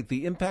 That's right,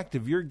 the impact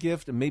of your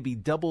gift may be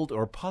doubled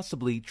or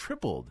possibly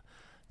tripled.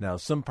 Now,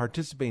 some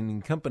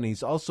participating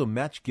companies also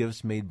match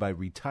gifts made by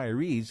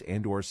retirees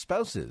and or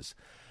spouses.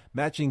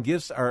 Matching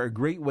gifts are a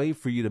great way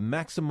for you to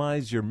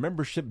maximize your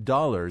membership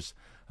dollars.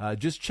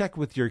 Just check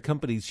with your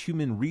company's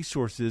human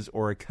resources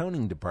or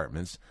accounting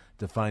departments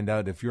to find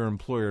out if your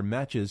employer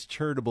matches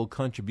charitable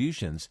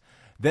contributions.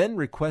 Then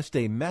request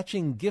a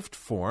matching gift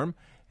form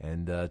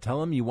and tell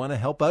them you want to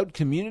help out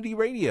community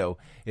radio.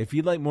 If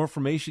you'd like more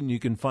information, you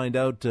can find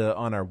out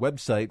on our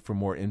website. For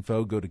more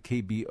info, go to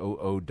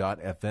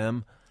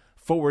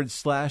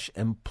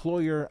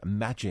kboo.fm/employer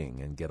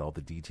matching and get all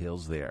the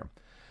details there.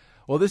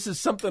 Well, this is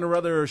Something or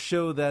Other, a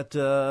show that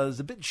is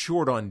a bit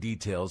short on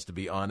details, to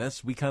be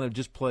honest. We kind of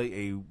just play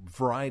a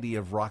variety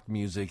of rock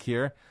music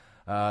here.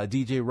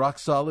 DJ Rock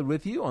Solid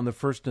with you on the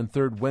first and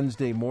third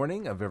Wednesday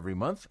morning of every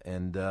month.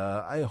 And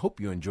I hope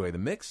you enjoy the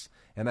mix.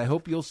 And I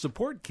hope you'll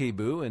support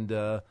KBOO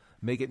and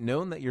make it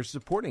known that you're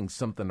supporting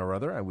Something or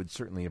Other. I would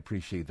certainly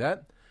appreciate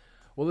that.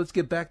 Well, let's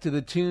get back to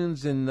the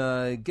tunes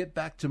and get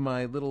back to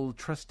my little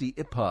trusty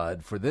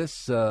iPod for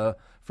this.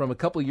 From a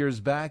couple years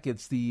back,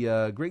 it's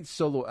the great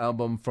solo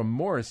album from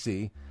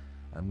Morrissey.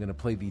 I'm going to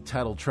play the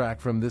title track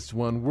from this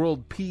one,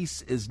 World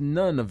Peace is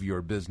None of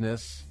Your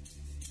Business.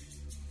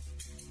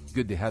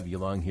 Good to have you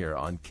along here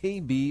on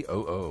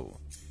KBOO.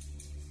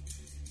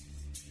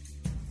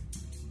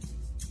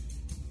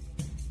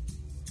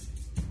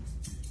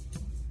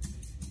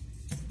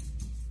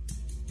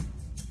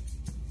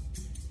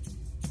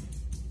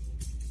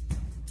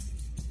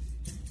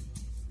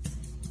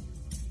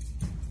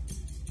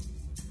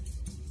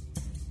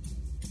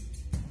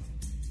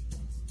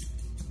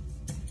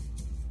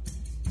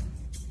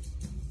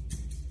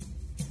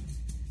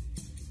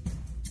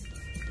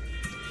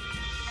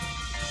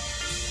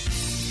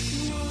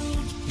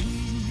 World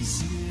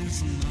peace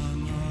is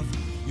none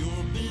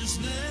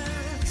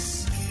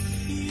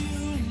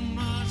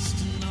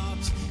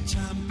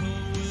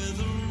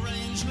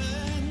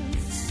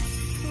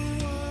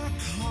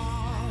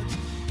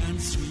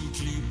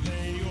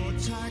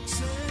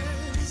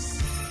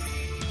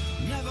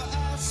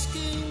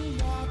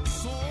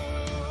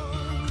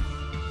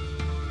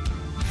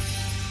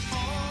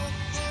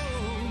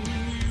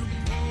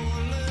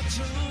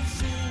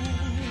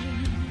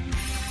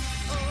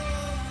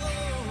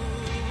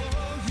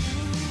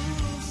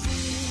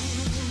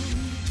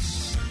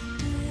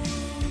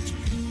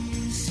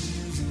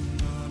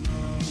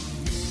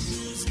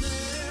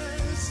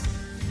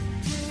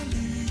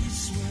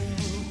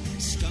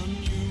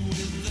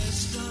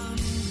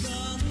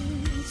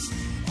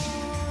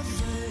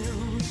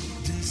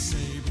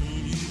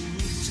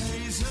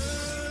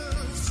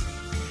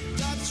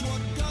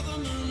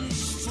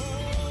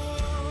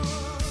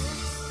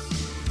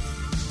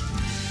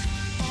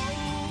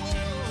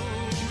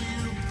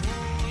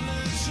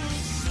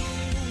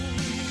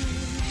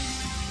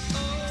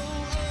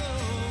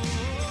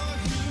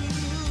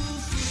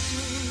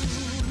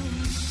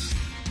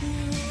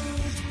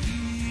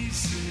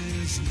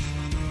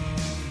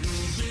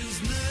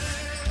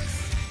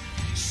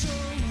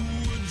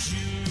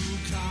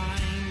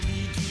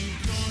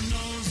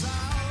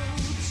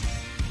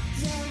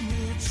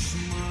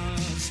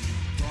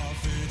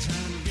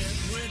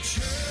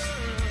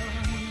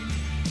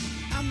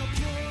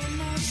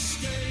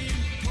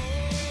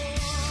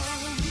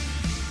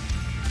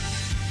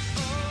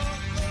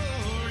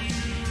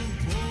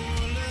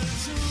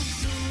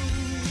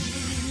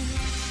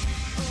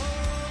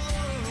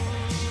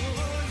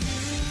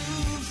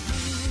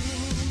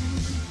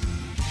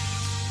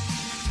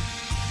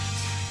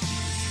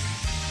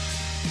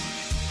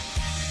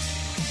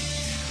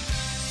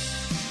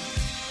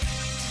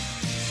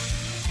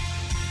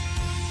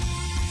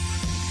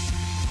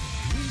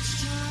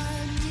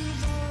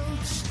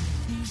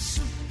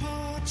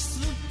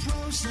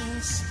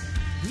process.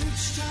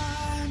 Each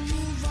time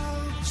you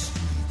vote,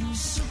 you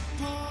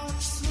support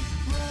the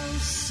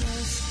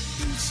process.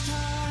 Each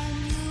time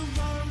you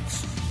vote,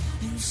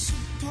 you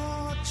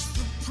support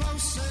the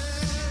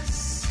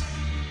process.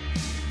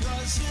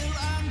 Brazil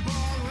and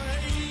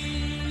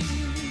Bahrain.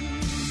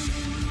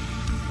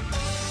 Oh,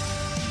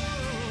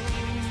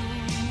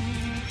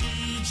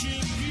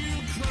 Egypt,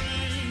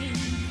 Ukraine.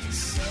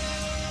 So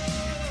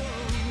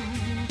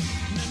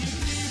many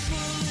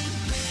people in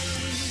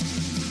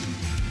pain.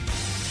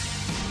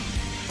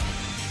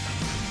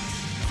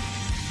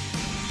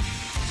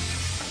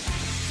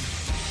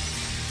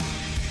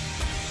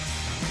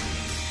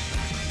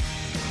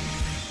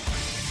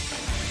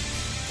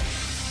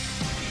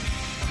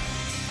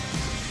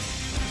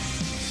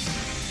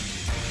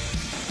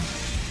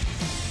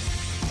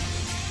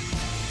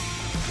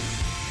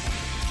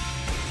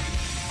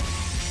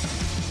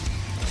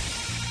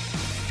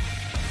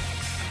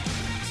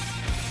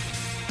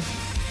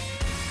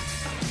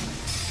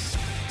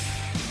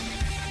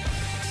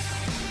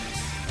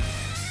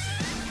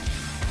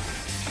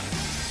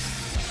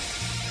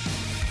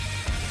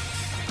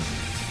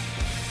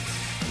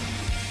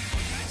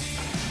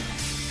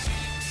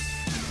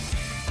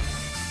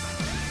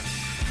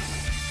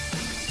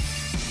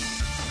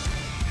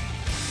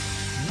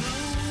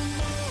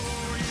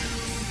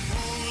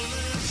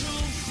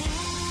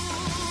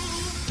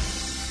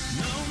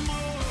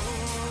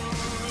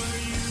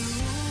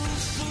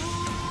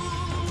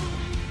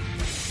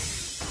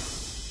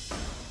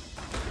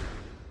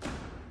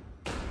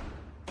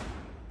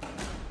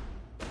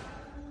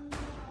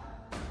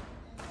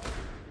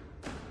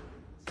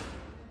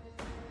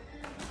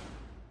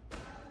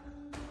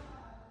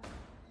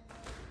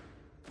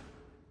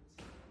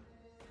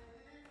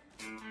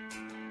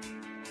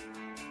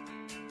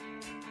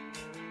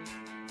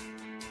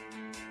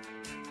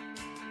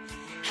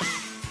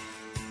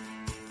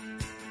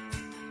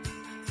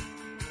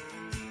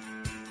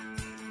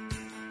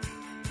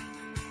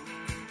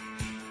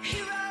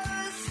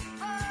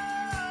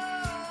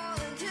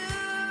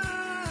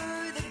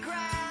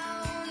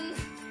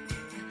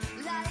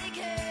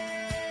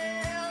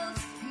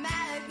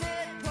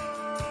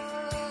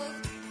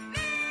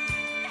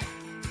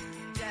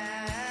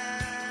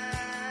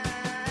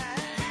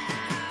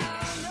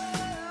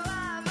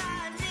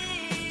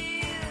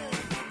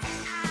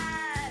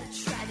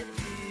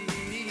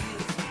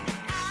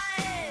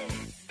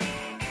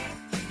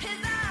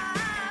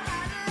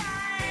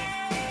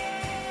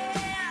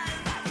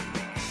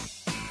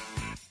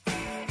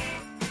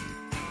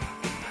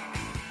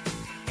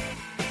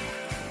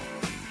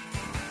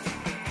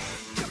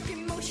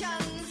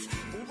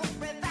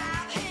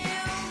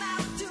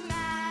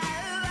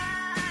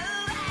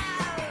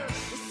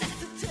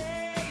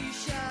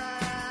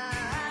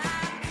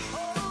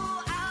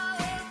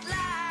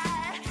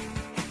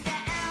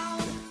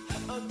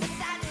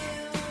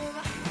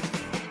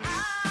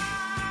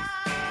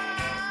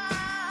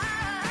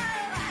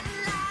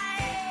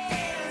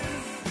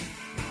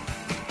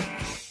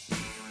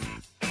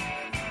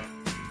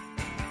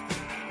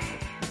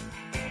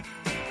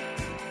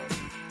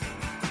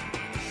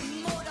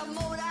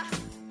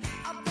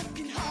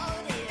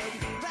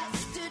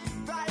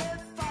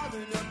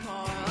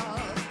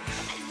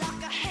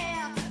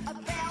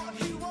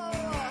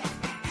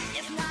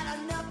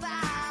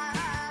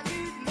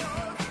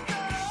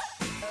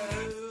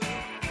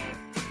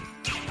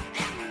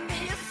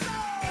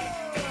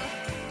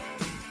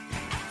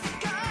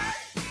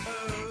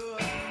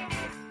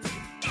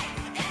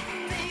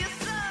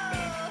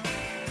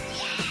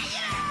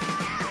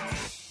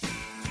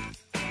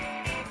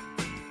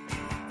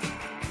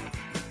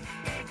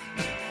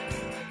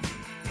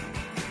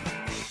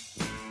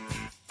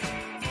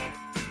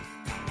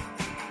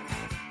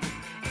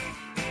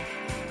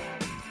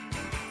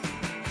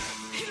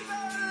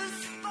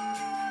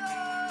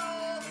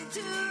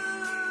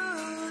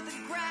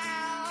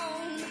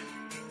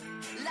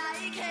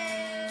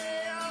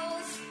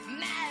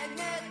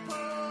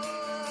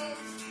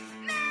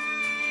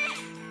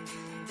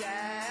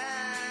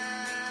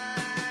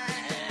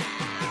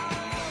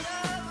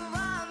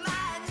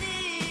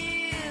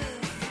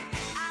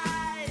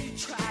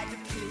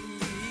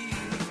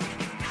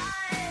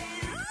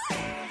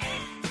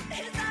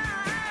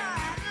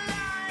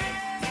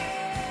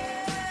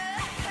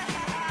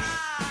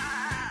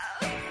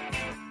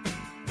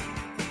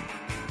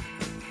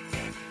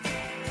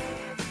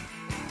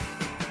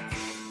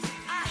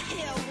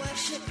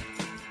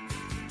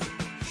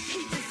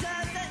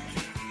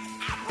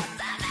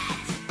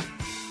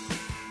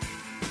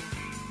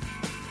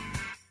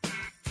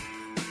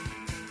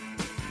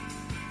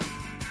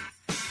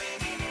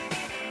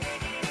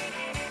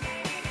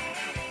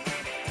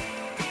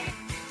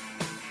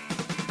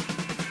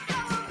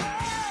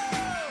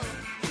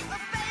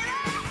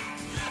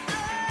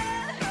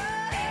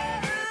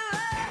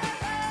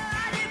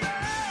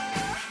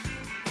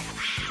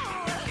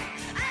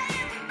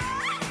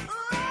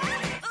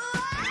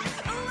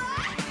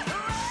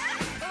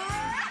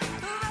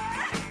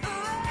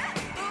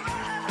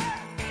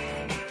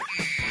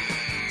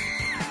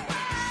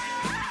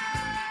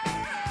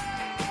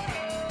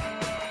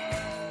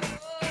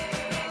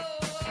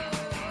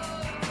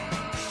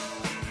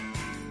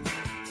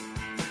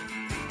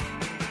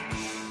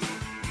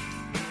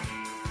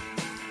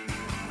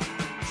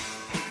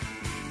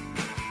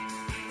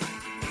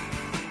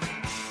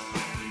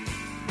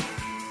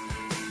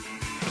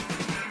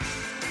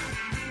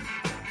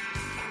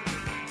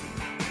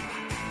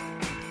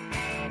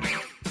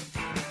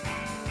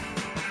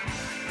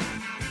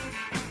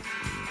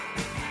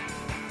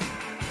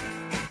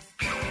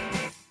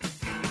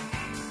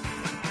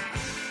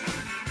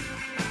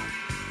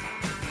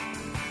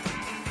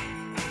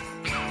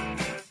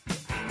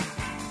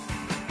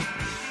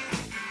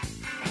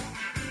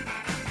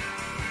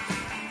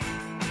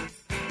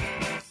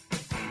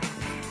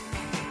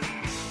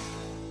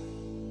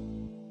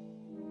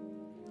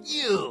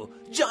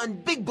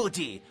 and Big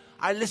Booty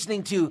are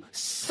listening to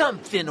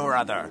Something or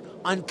Other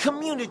on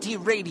Community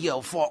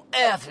Radio for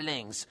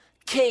Earthlings,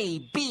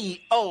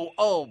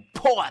 KBOO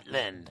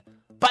Portland.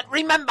 But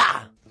remember,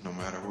 no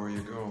matter where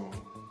you go,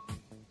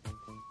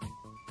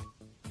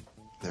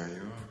 there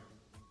you are.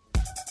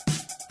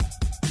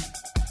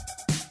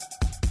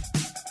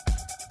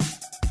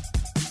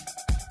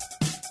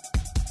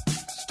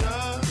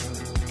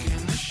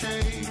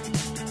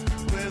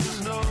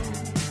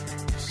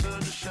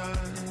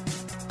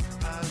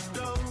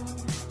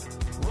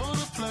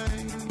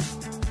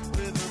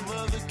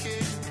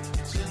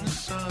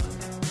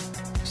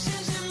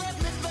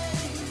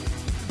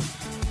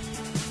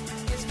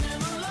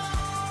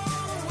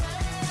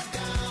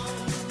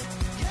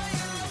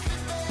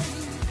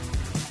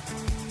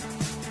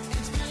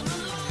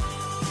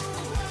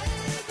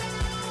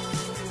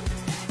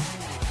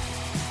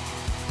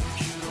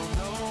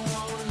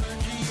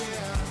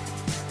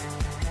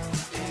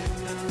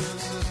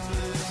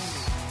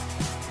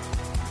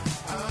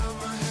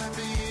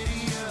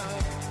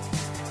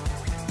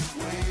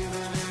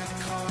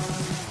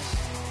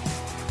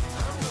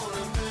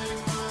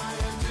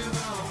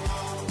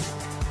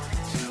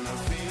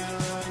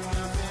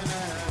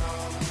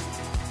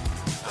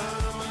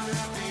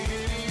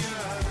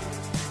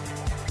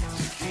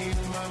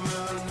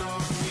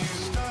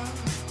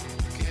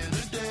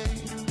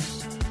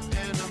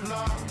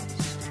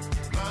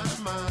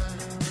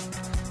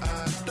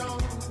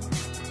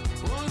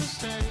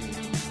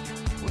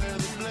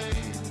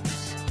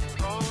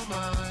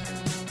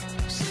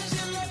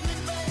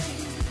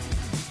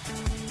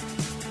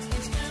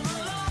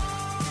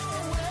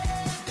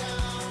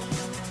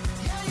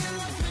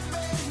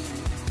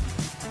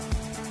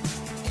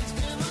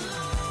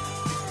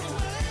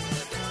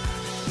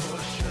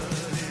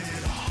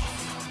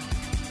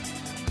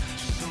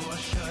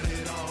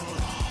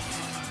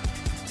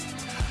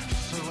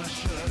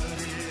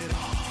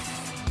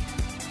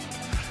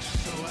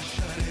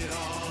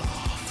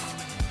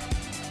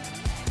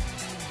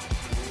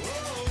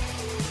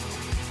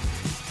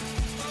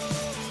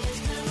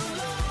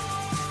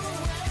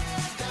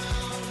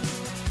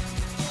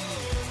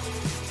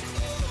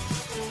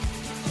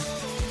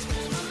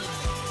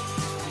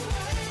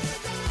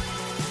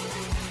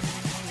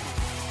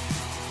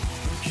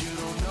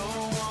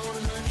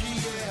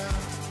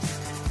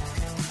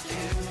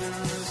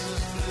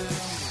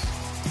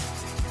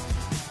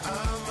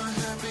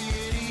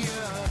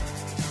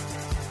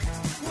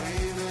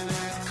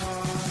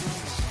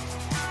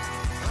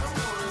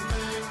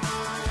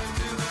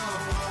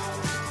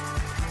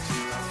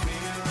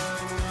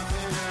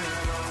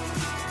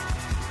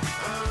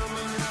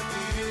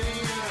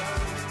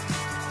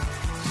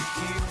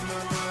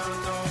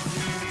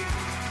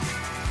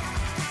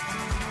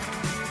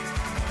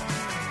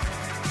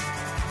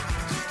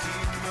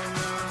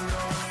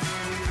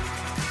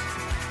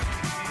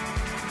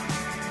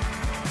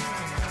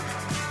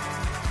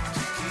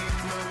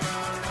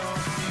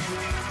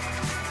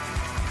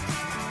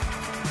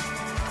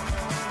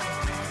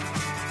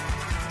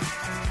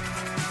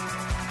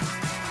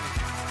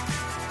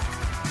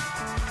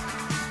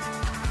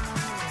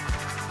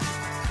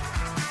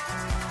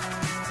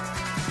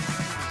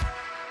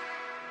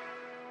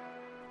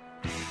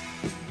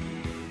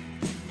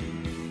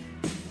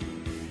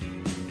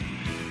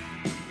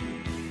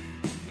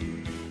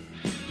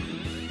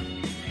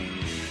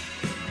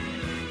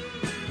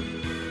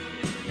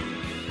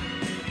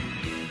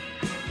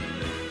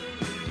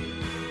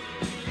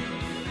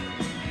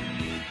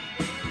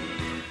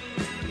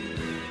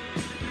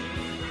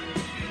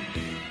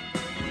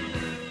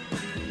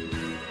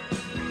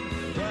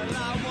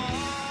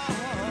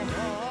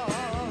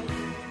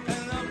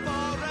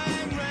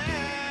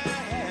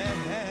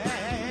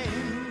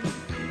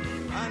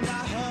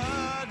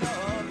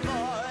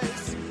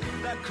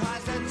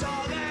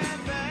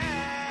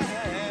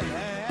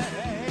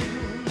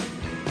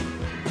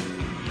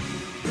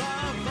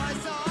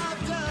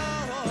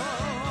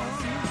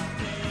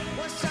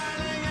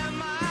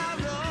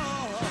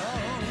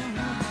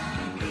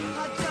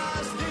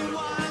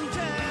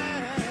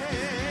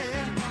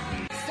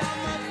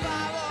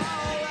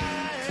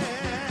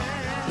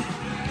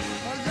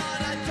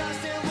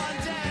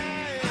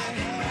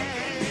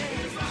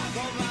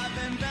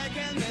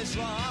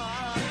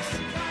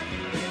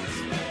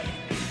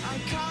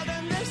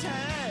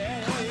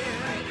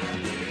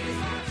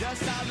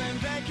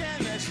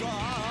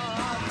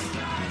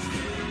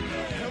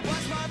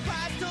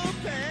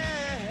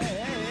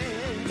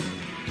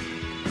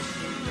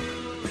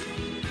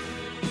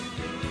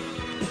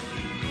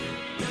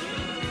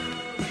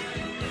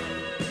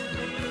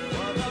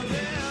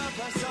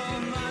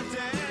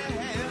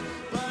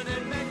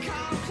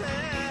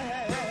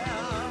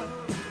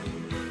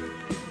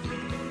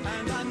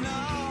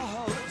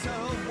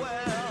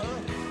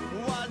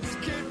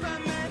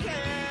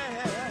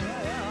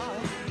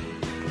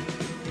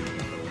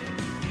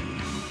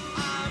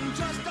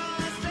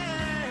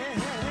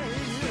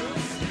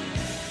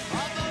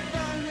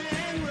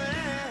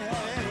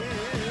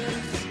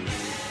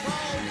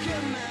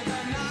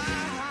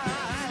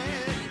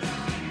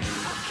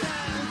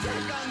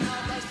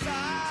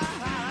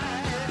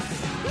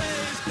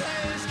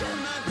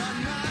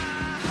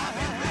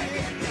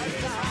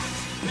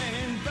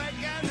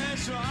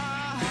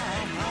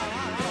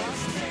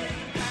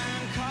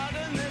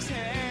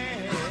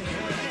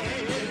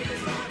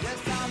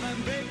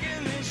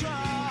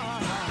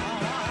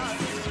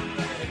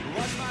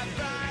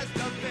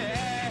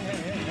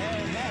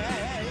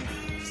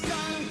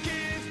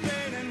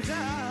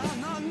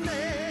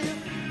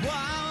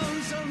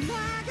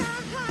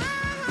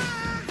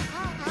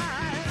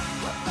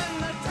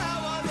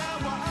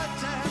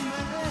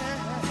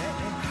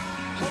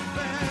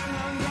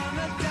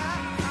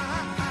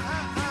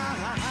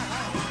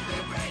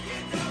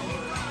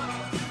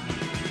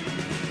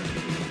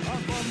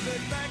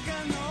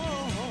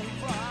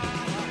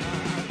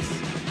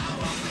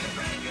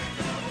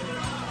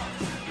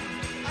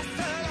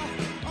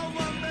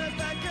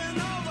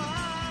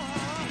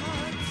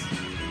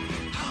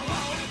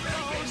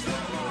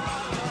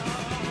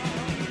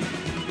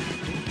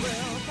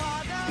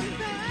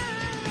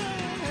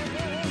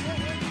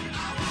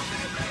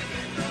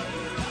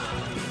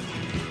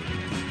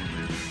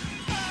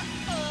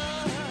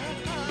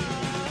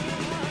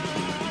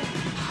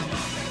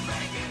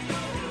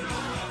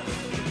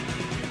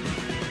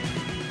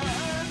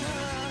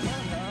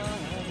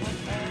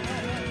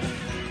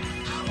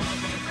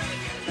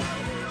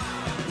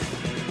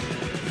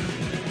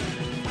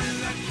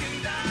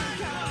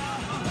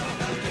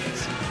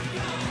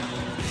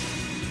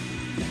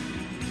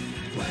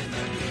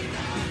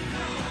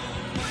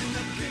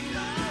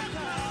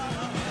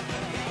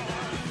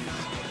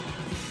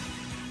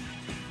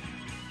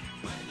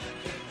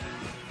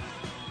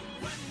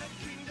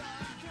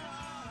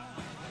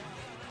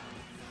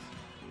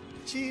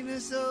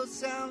 Gina's old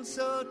sound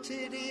so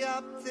titty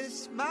up,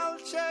 this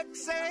Malchek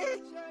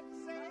say.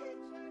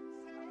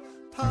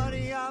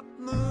 Party up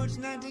moods,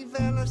 90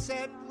 velo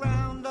set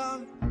round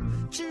on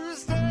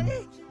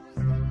Tuesday.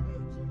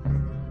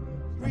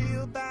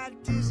 Real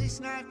bad dizzy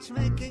snatch,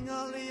 making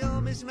all the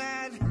homies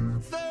mad.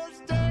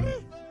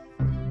 Thursday.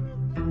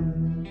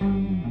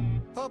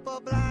 Popo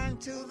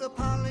blind to the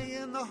poly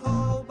in the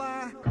hole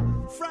by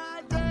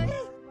Friday.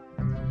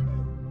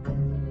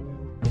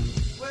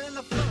 When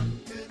the fuck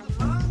did the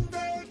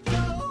Monday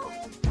go?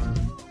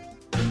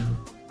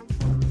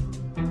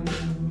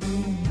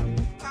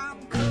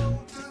 I'm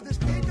cold to this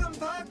pig and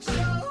puck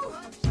show.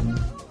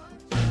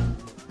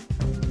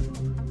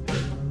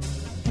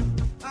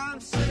 I'm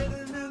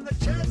sitting in the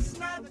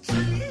chestnut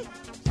tree.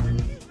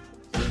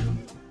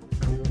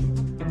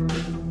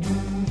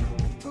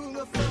 Who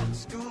the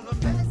fuck's gonna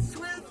mess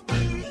with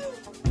me?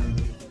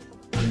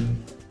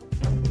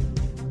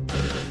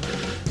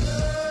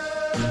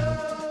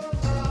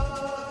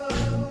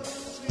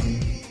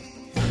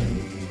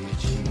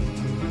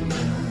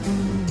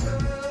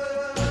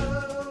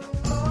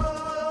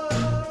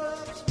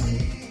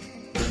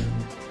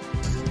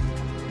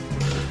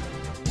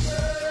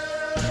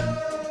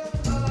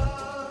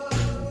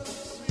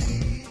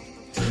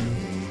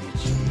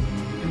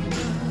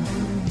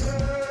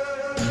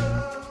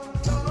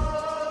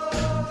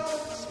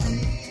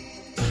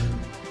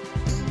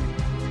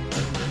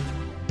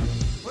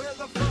 Where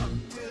the fuck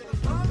did the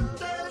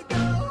Monday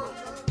go?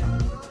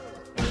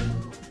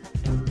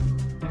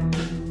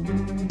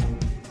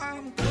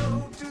 I'm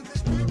cold to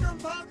this pig and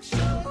puck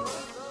show.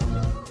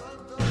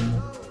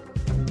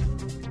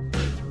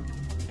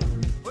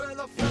 Where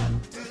the fuck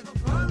did the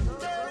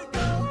Monday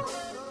go?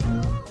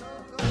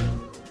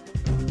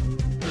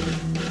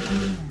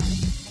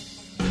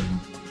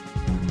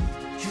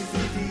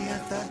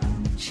 Juvivietta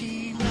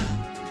China,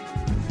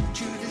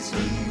 Judas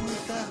Lee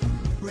with the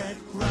red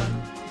run.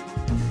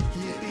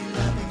 Yippee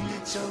loving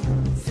little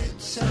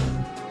Fitzo,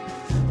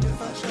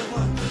 Devacha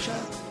Watcha,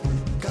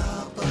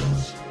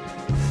 Gobbles,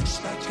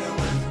 Spectre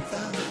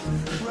Anthem,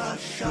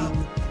 Rush Up,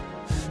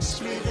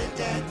 Split a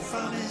dead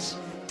from his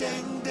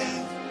ding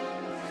ding,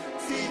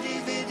 Viddy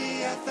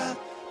Viddy at the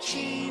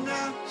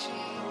China.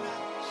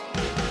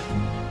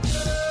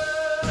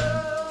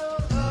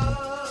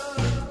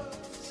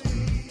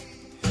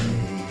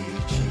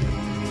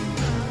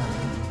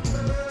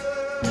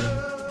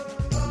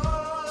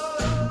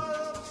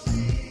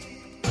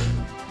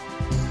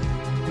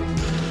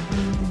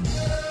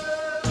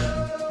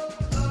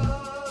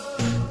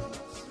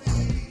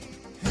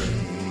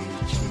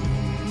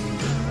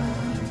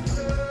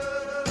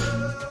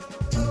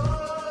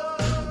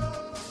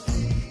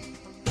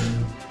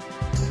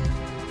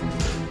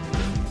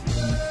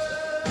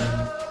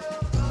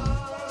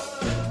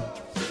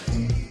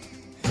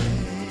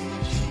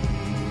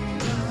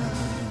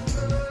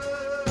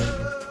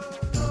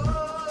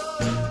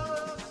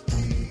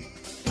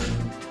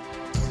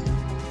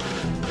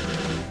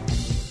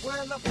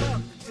 Where the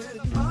fuck did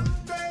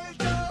Monday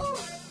go?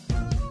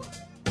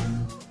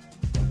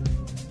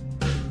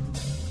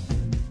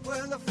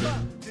 Where the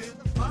fuck did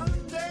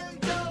Monday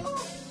go?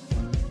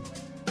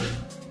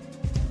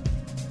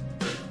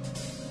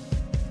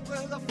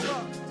 Where the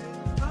fuck did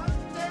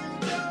Monday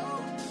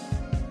go?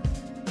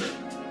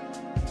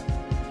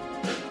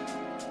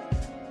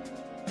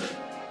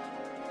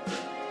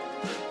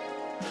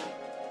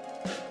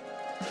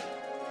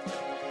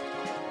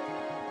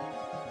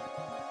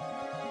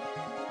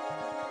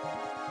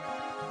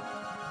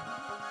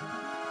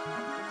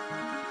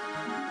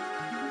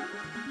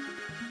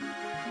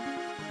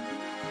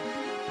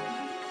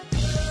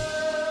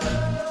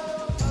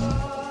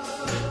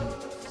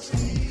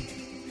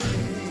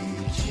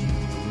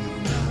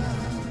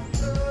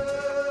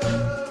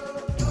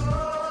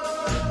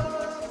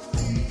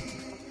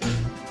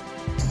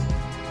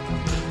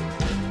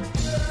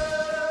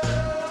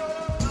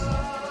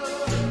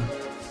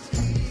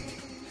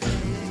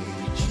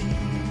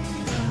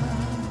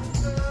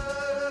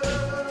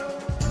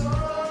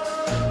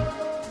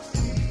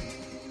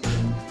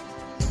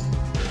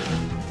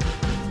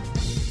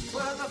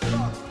 Where the fuck did Monday go? Where the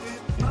fuck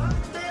did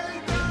Monday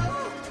go?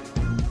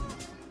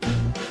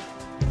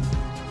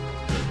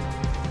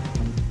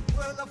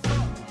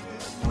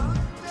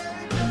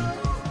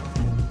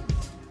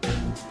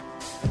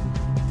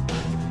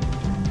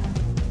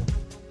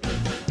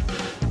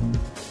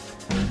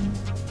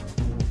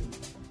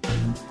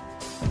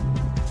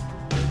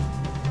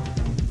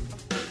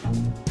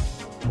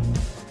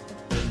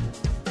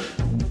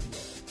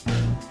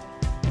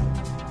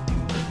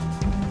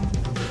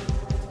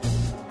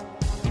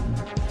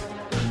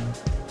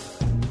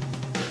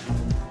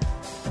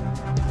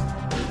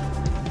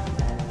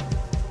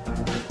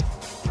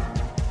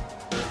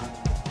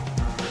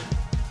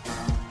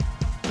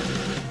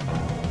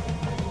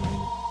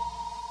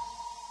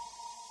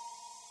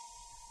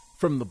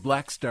 From the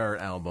Black Star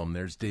album,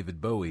 there's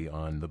David Bowie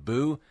on The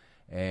Boo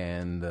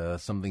and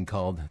something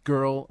called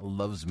Girl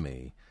Loves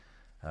Me.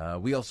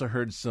 We also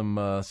heard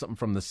something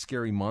from the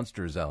Scary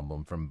Monsters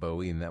album from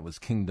Bowie, and that was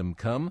Kingdom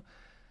Come.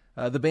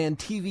 The band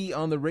TV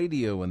on the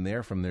Radio in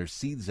there from their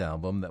Seeds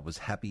album. That was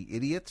Happy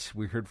Idiot.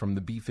 We heard from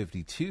the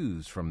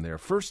B-52s from their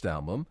first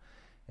album,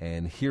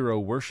 and Hero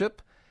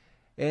Worship.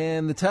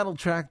 And the title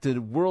track to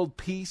World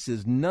Peace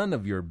is None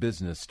of Your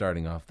Business,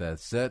 starting off that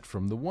set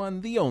from the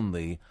one, the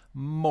only,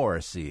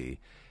 Morrissey.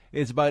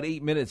 It's about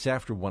 8 minutes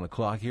after 1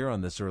 o'clock here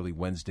on this early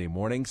Wednesday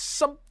morning.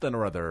 Something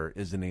or Other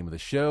is the name of the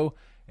show,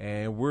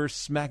 and we're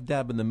smack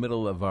dab in the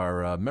middle of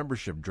our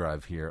membership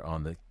drive here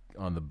on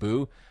the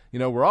Boo. You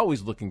know, we're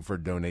always looking for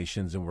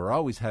donations, and we're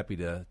always happy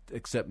to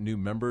accept new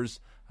members.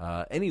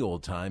 Any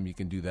old time, you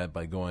can do that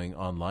by going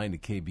online to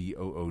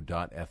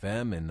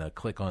kboo.fm and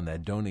click on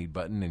that donate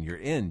button, and you're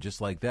in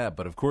just like that.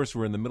 But, of course,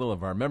 we're in the middle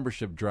of our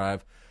membership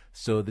drive,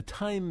 so the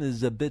time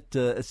is a bit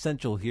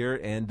essential here.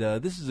 And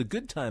this is a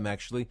good time,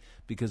 actually,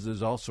 because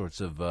there's all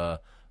sorts of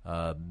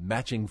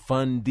matching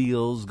fund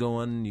deals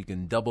going. You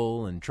can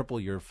double and triple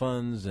your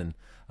funds, and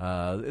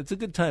it's a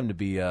good time to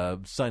be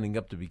signing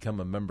up to become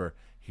a member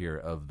here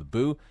of the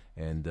Boo.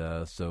 And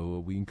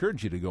so we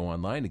encourage you to go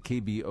online to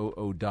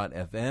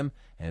kboo.fm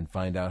and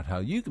find out how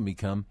you can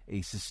become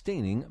a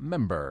sustaining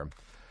member.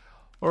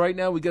 All right,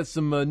 now we got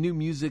some new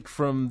music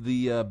from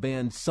the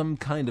band Some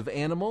Kind of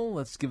Animal.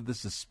 Let's give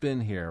this a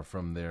spin here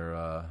from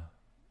their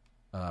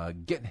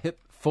Get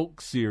Hip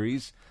Folk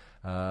series.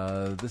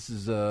 This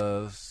is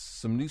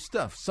some new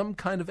stuff. Some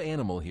Kind of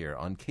Animal here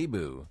on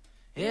KBOO.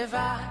 If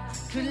I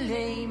could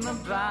lay my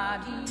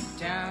body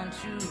down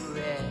to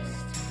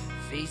rest,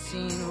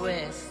 facing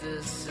west,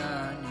 the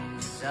sun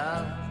is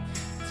up.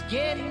 It's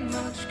getting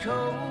much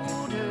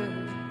colder,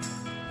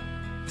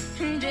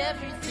 and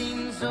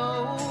everything's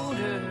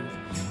older.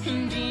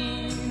 And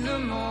in the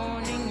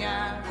morning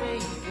I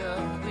wake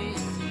up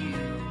with you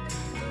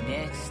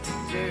next to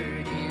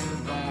dirt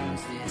and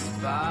bones. This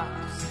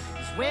box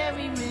is where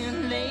we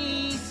will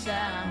lay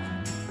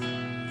down,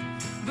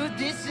 but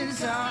this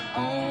is our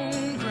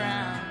own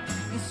ground,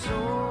 and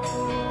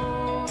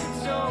so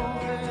it's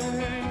over.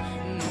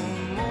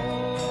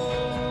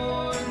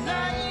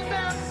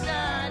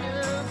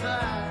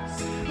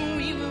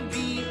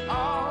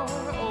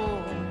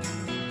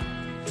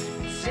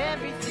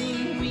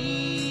 Everything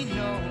we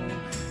know,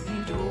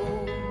 and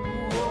oh,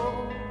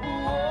 oh,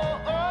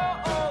 oh,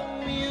 oh,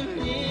 oh, we'll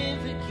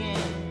live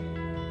again.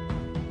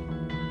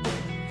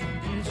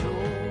 And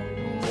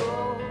oh,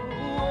 oh,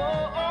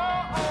 oh,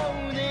 oh,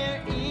 oh,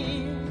 there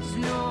is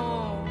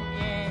no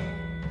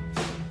end.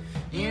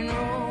 In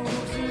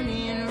Rosen,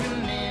 in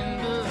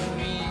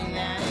remembering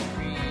that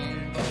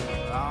grin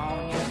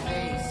on your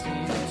face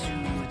into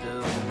the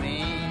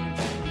wind,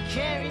 it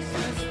carries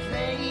us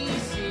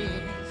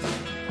places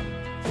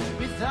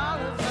with all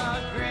of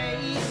our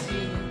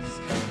graces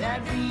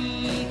that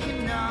we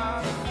could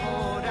not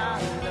afford. Our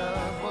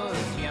love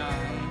was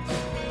young,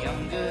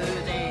 younger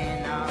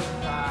than our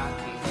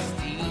pockets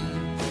deep.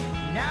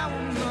 Now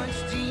we're much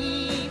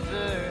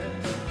deeper,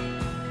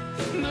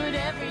 but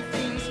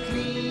everything's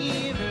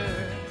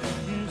clearer.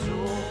 And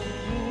oh,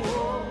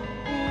 oh,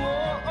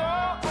 oh,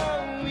 oh,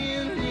 oh,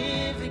 we'll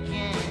live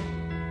again.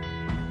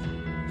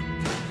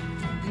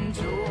 And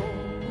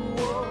oh,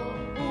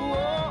 oh,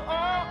 oh,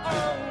 oh,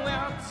 oh,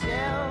 I'll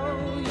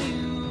tell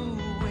you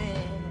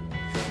when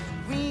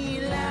we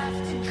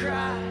laughed and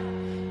cried,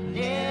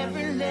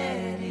 never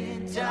let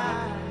it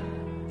die.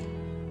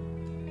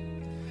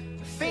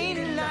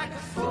 Faded like a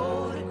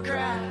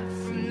photograph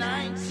from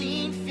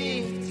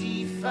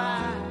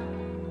 1955.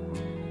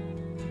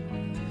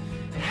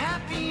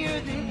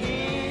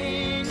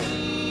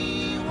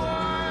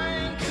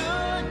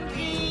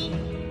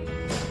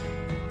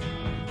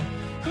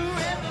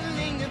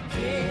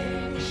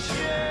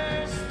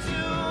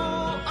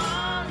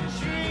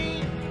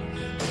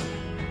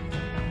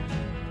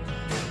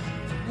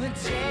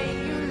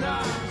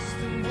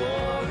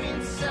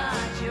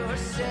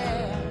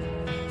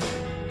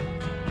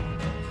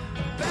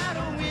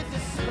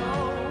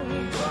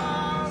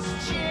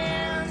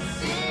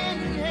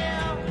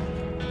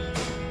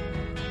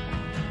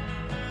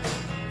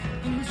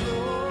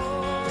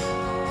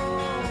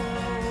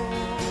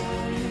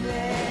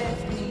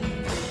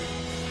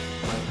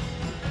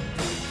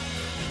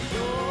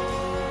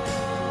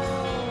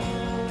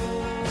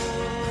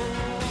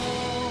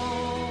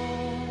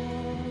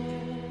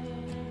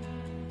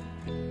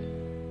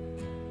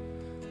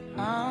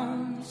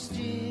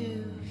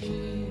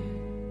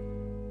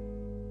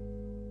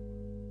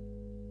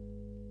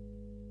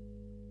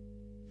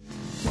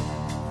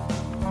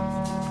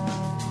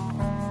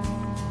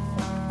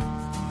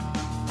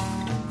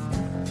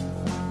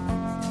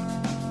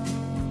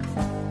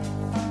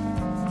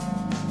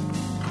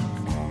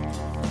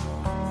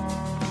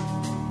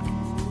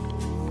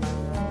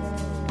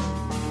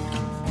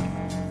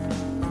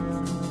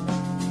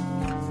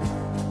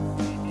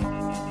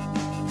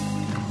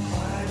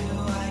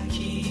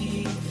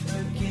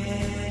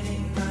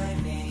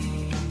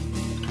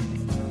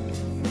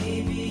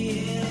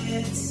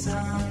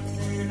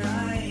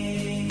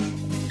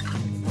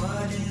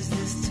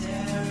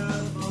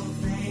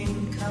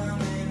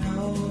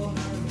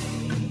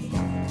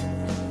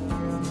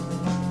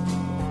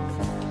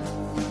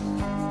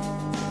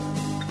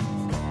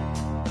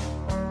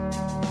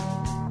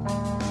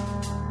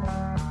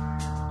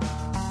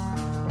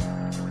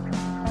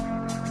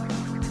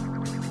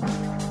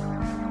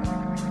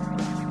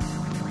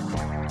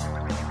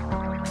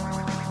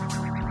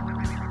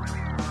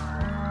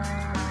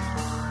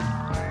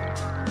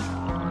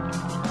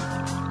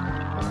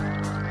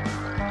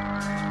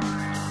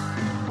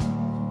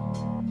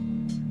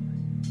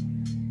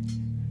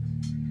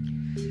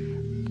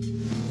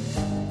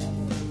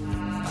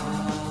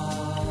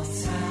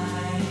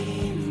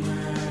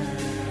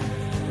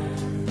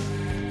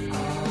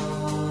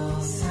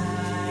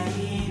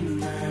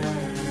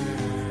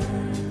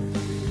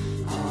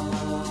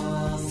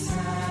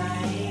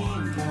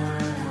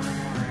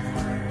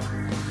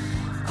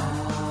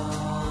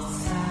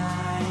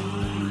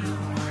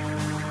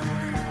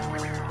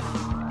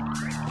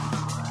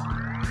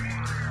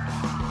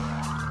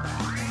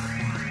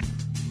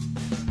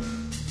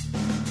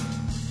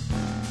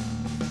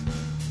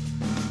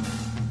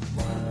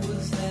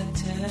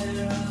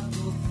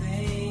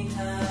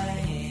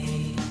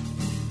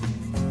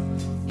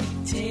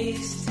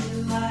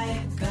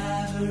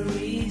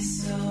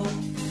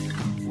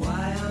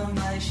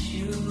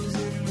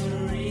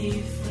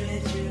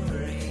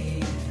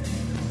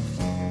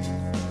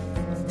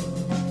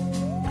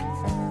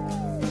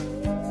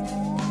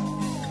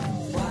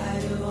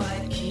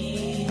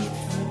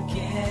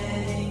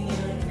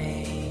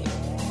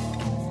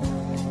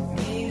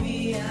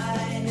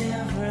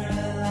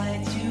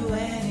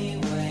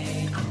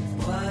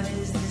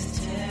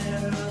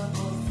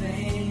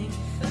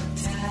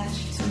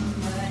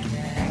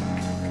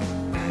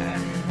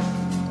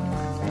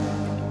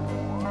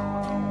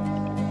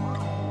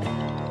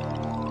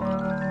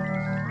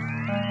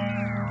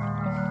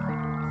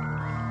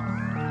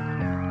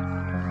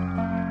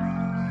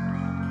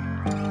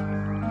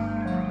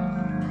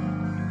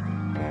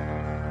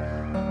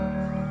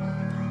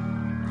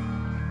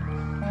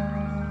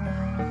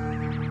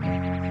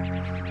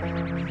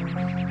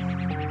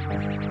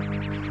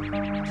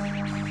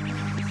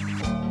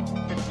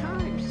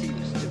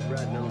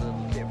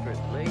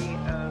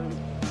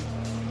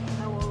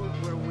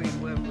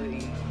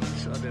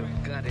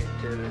 got it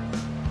at a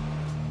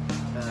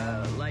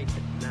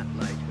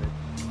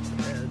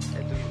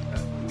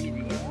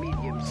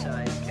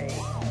medium-sized age.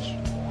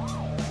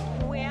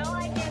 Well,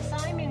 I guess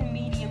I'm in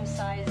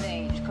medium-sized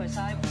age because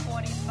I'm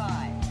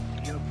 45.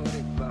 You're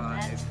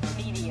 45. That's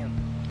medium.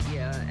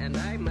 Yeah, and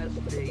I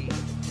must be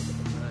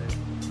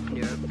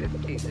near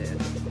 50 then.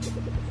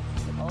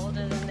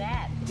 Older than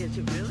that. Is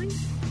it really?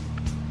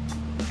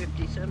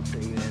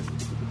 50-something then.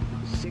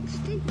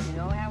 60? You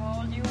know how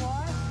old you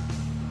are?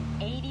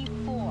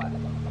 84.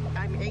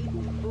 I'm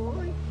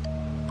 84?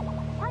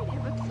 I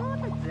never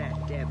thought of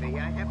that, Debbie.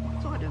 I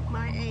haven't thought of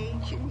my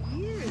age in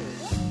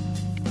years.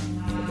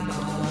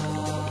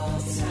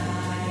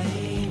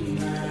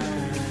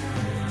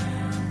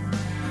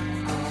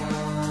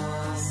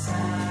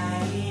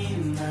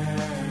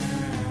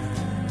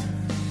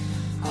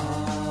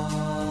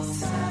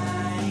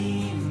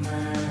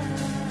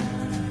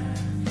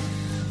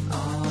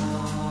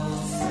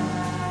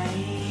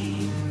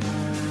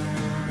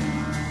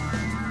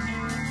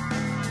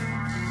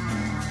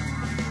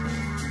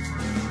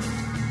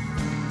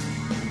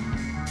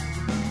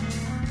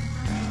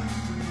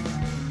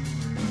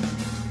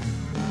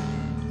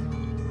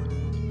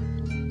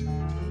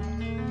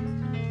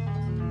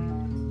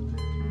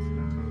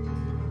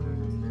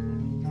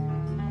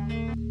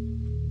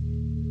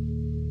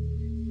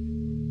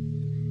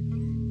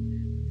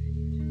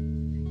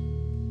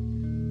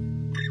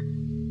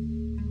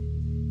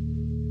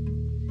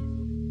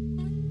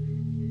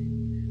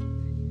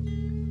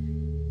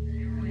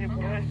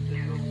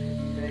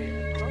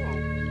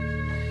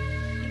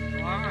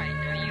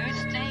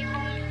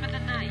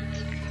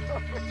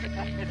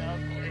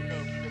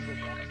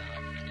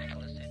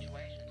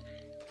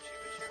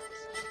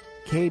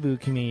 KBOO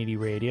Community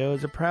Radio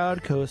is a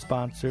proud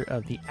co-sponsor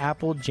of the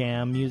Apple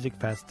Jam Music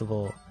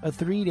Festival, a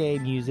 3-day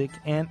music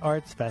and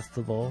arts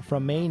festival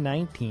from May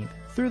 19th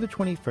through the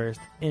 21st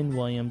in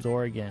Williams,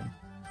 Oregon.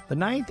 The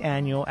 9th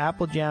annual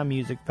Apple Jam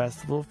Music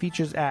Festival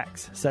features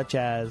acts such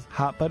as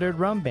Hot Buttered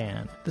Rum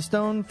Band, The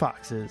Stone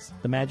Foxes,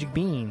 The Magic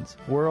Beans,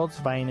 World's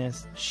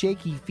Finest,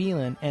 Shaky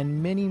Feelin',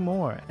 and many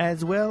more,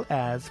 as well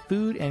as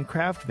food and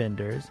craft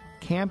vendors,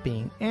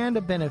 camping, and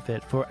a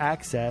benefit for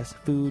Access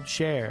Food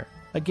Share.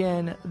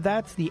 Again,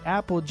 that's the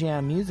Apple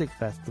Jam Music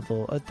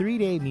Festival, a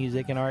 3-day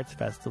music and arts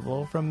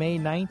festival from May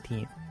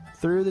 19th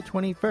through the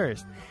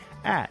 21st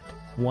at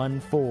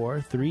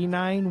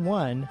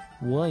 14391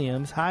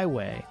 Williams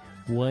Highway,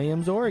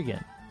 Williams,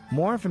 Oregon.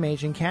 More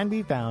information can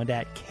be found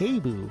at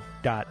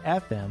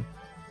kboo.fm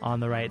on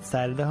the right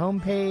side of the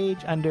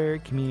homepage under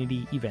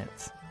Community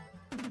Events.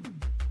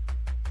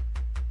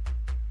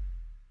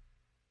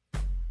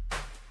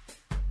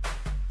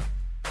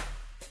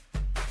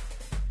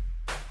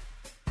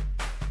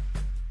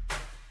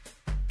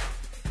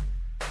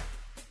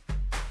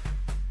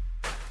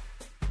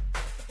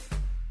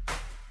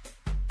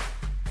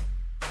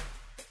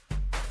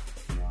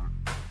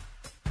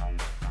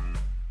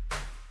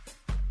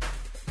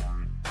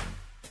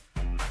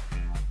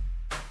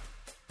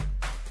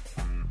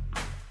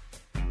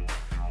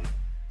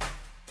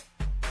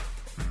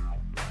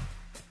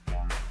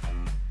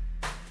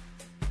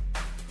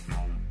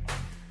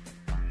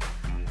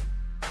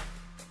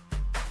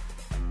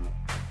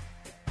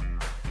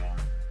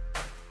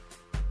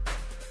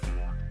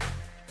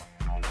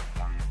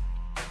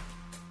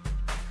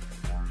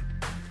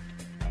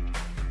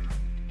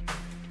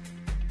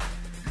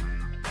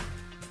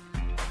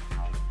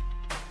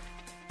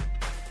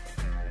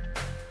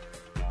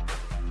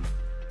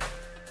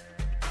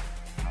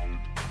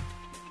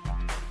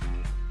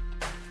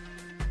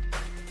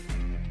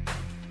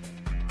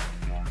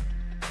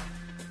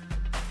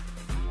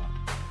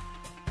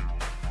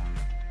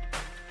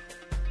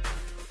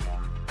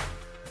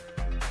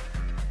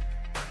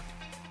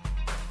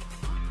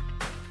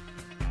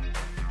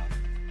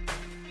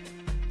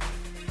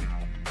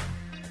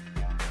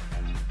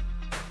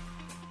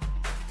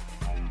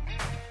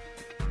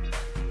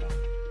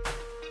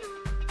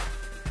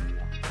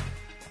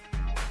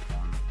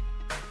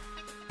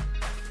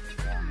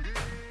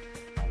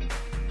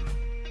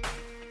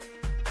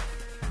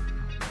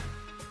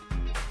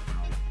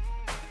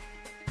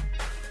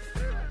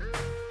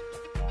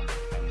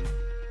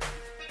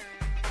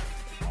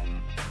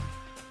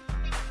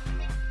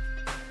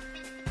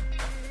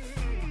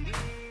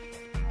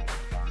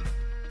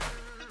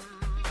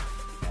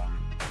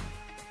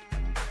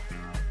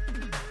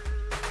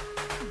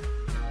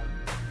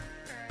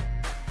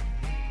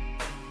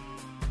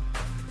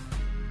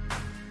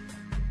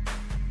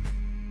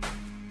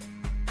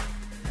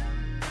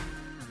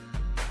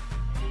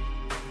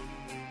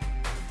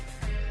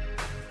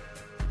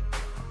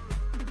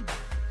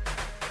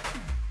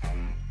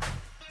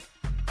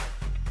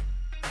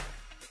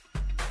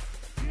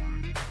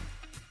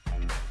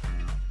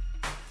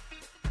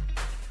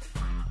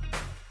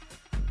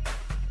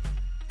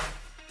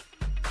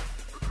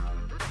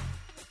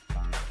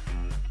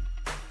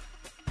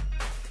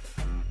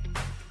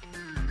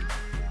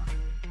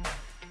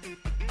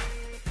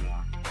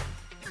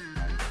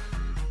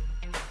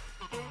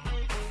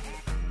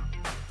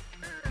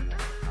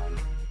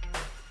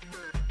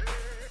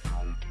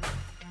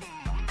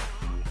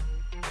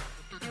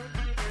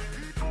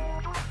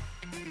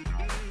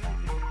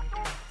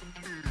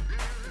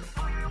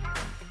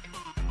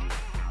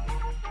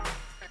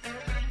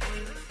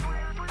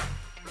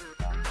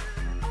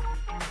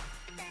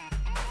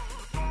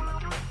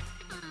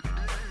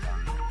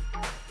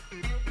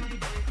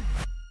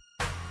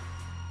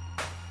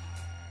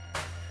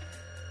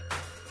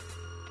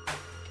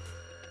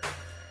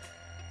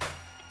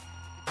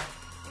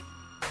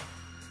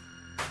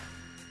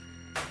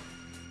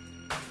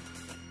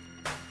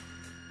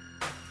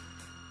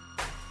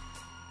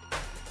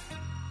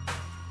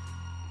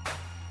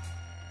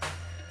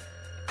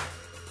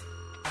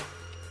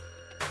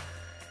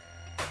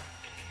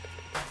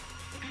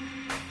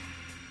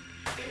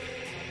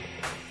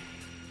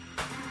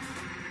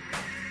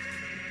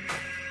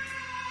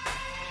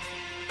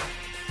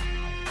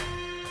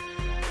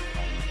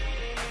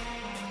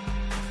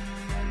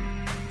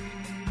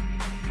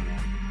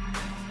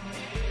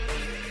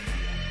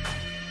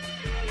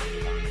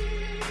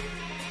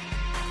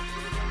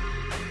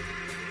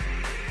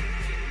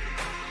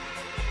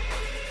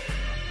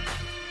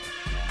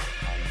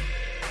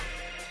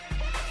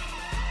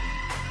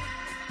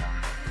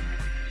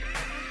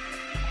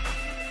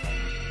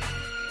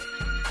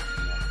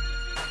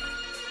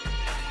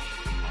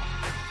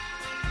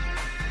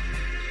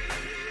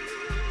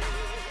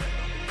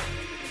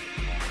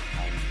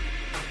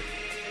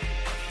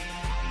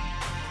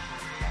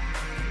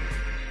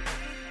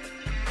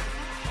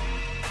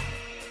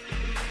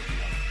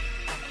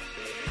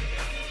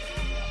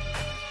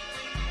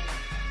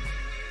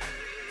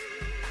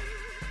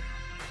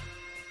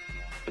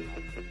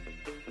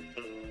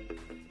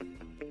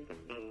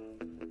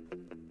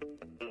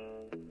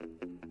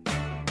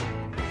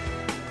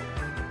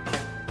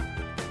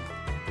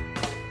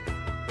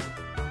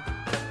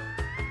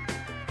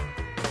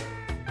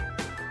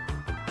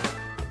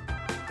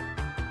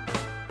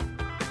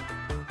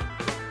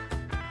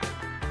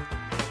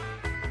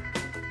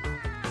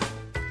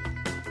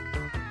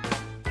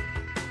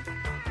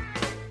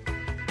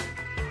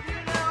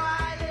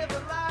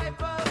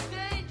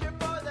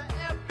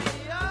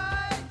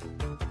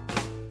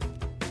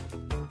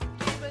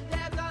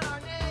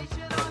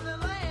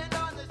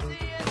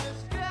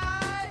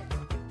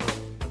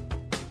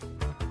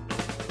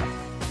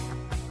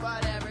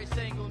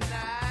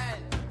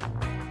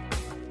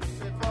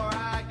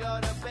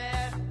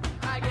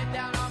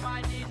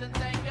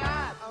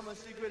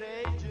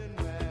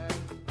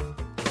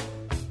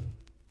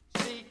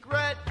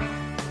 secret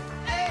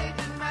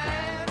agent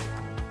man.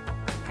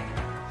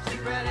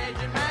 Secret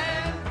agent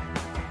man.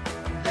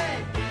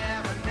 They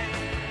give me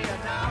a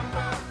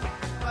number,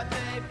 but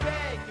they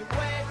beg you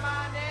wait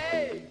my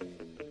name.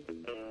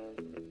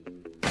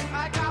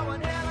 I got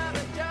one hell of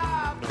a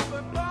job,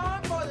 but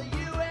born for the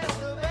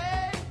U.S. of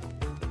A.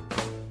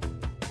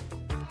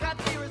 Got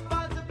the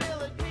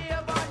responsibility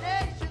of our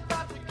nation's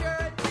top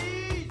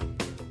security.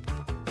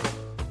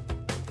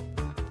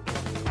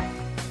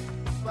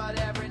 But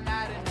every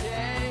night and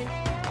day,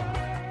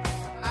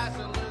 I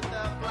salute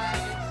the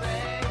flag and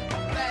say,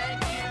 thank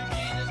you,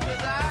 Jesus,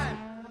 'cause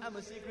I'm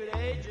a secret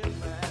agent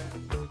man.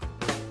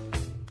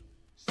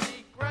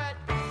 Secret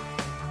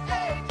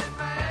agent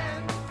man.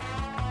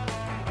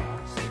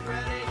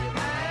 Secret agent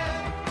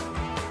man.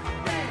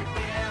 They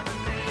give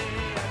me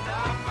a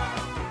number,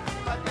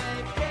 but they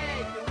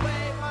take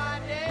away my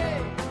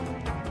name.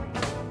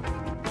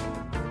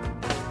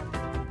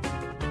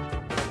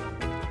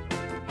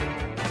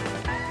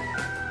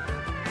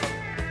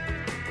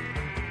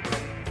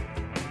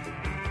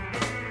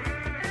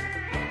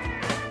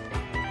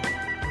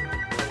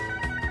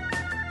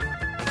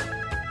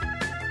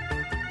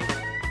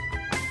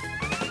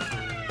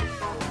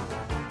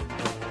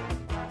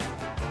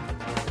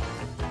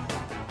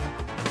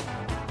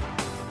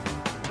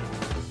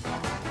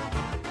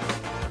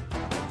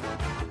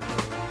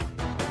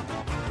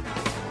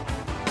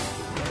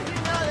 You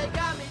know they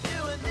got me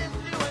doing this,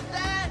 doing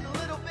that, and a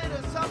little bit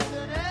of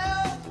something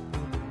else.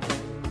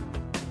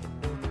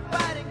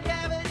 Fighting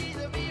cavities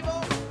of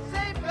evil,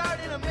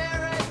 safeguarding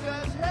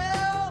America's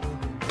health.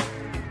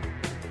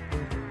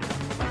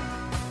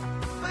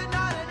 But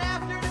not an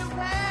afternoon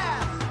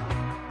pass.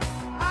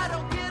 I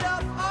don't get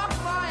up off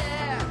my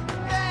ass.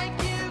 Thank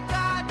you,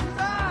 God, 'cause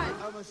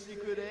I'm a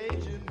secret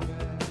agent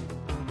man.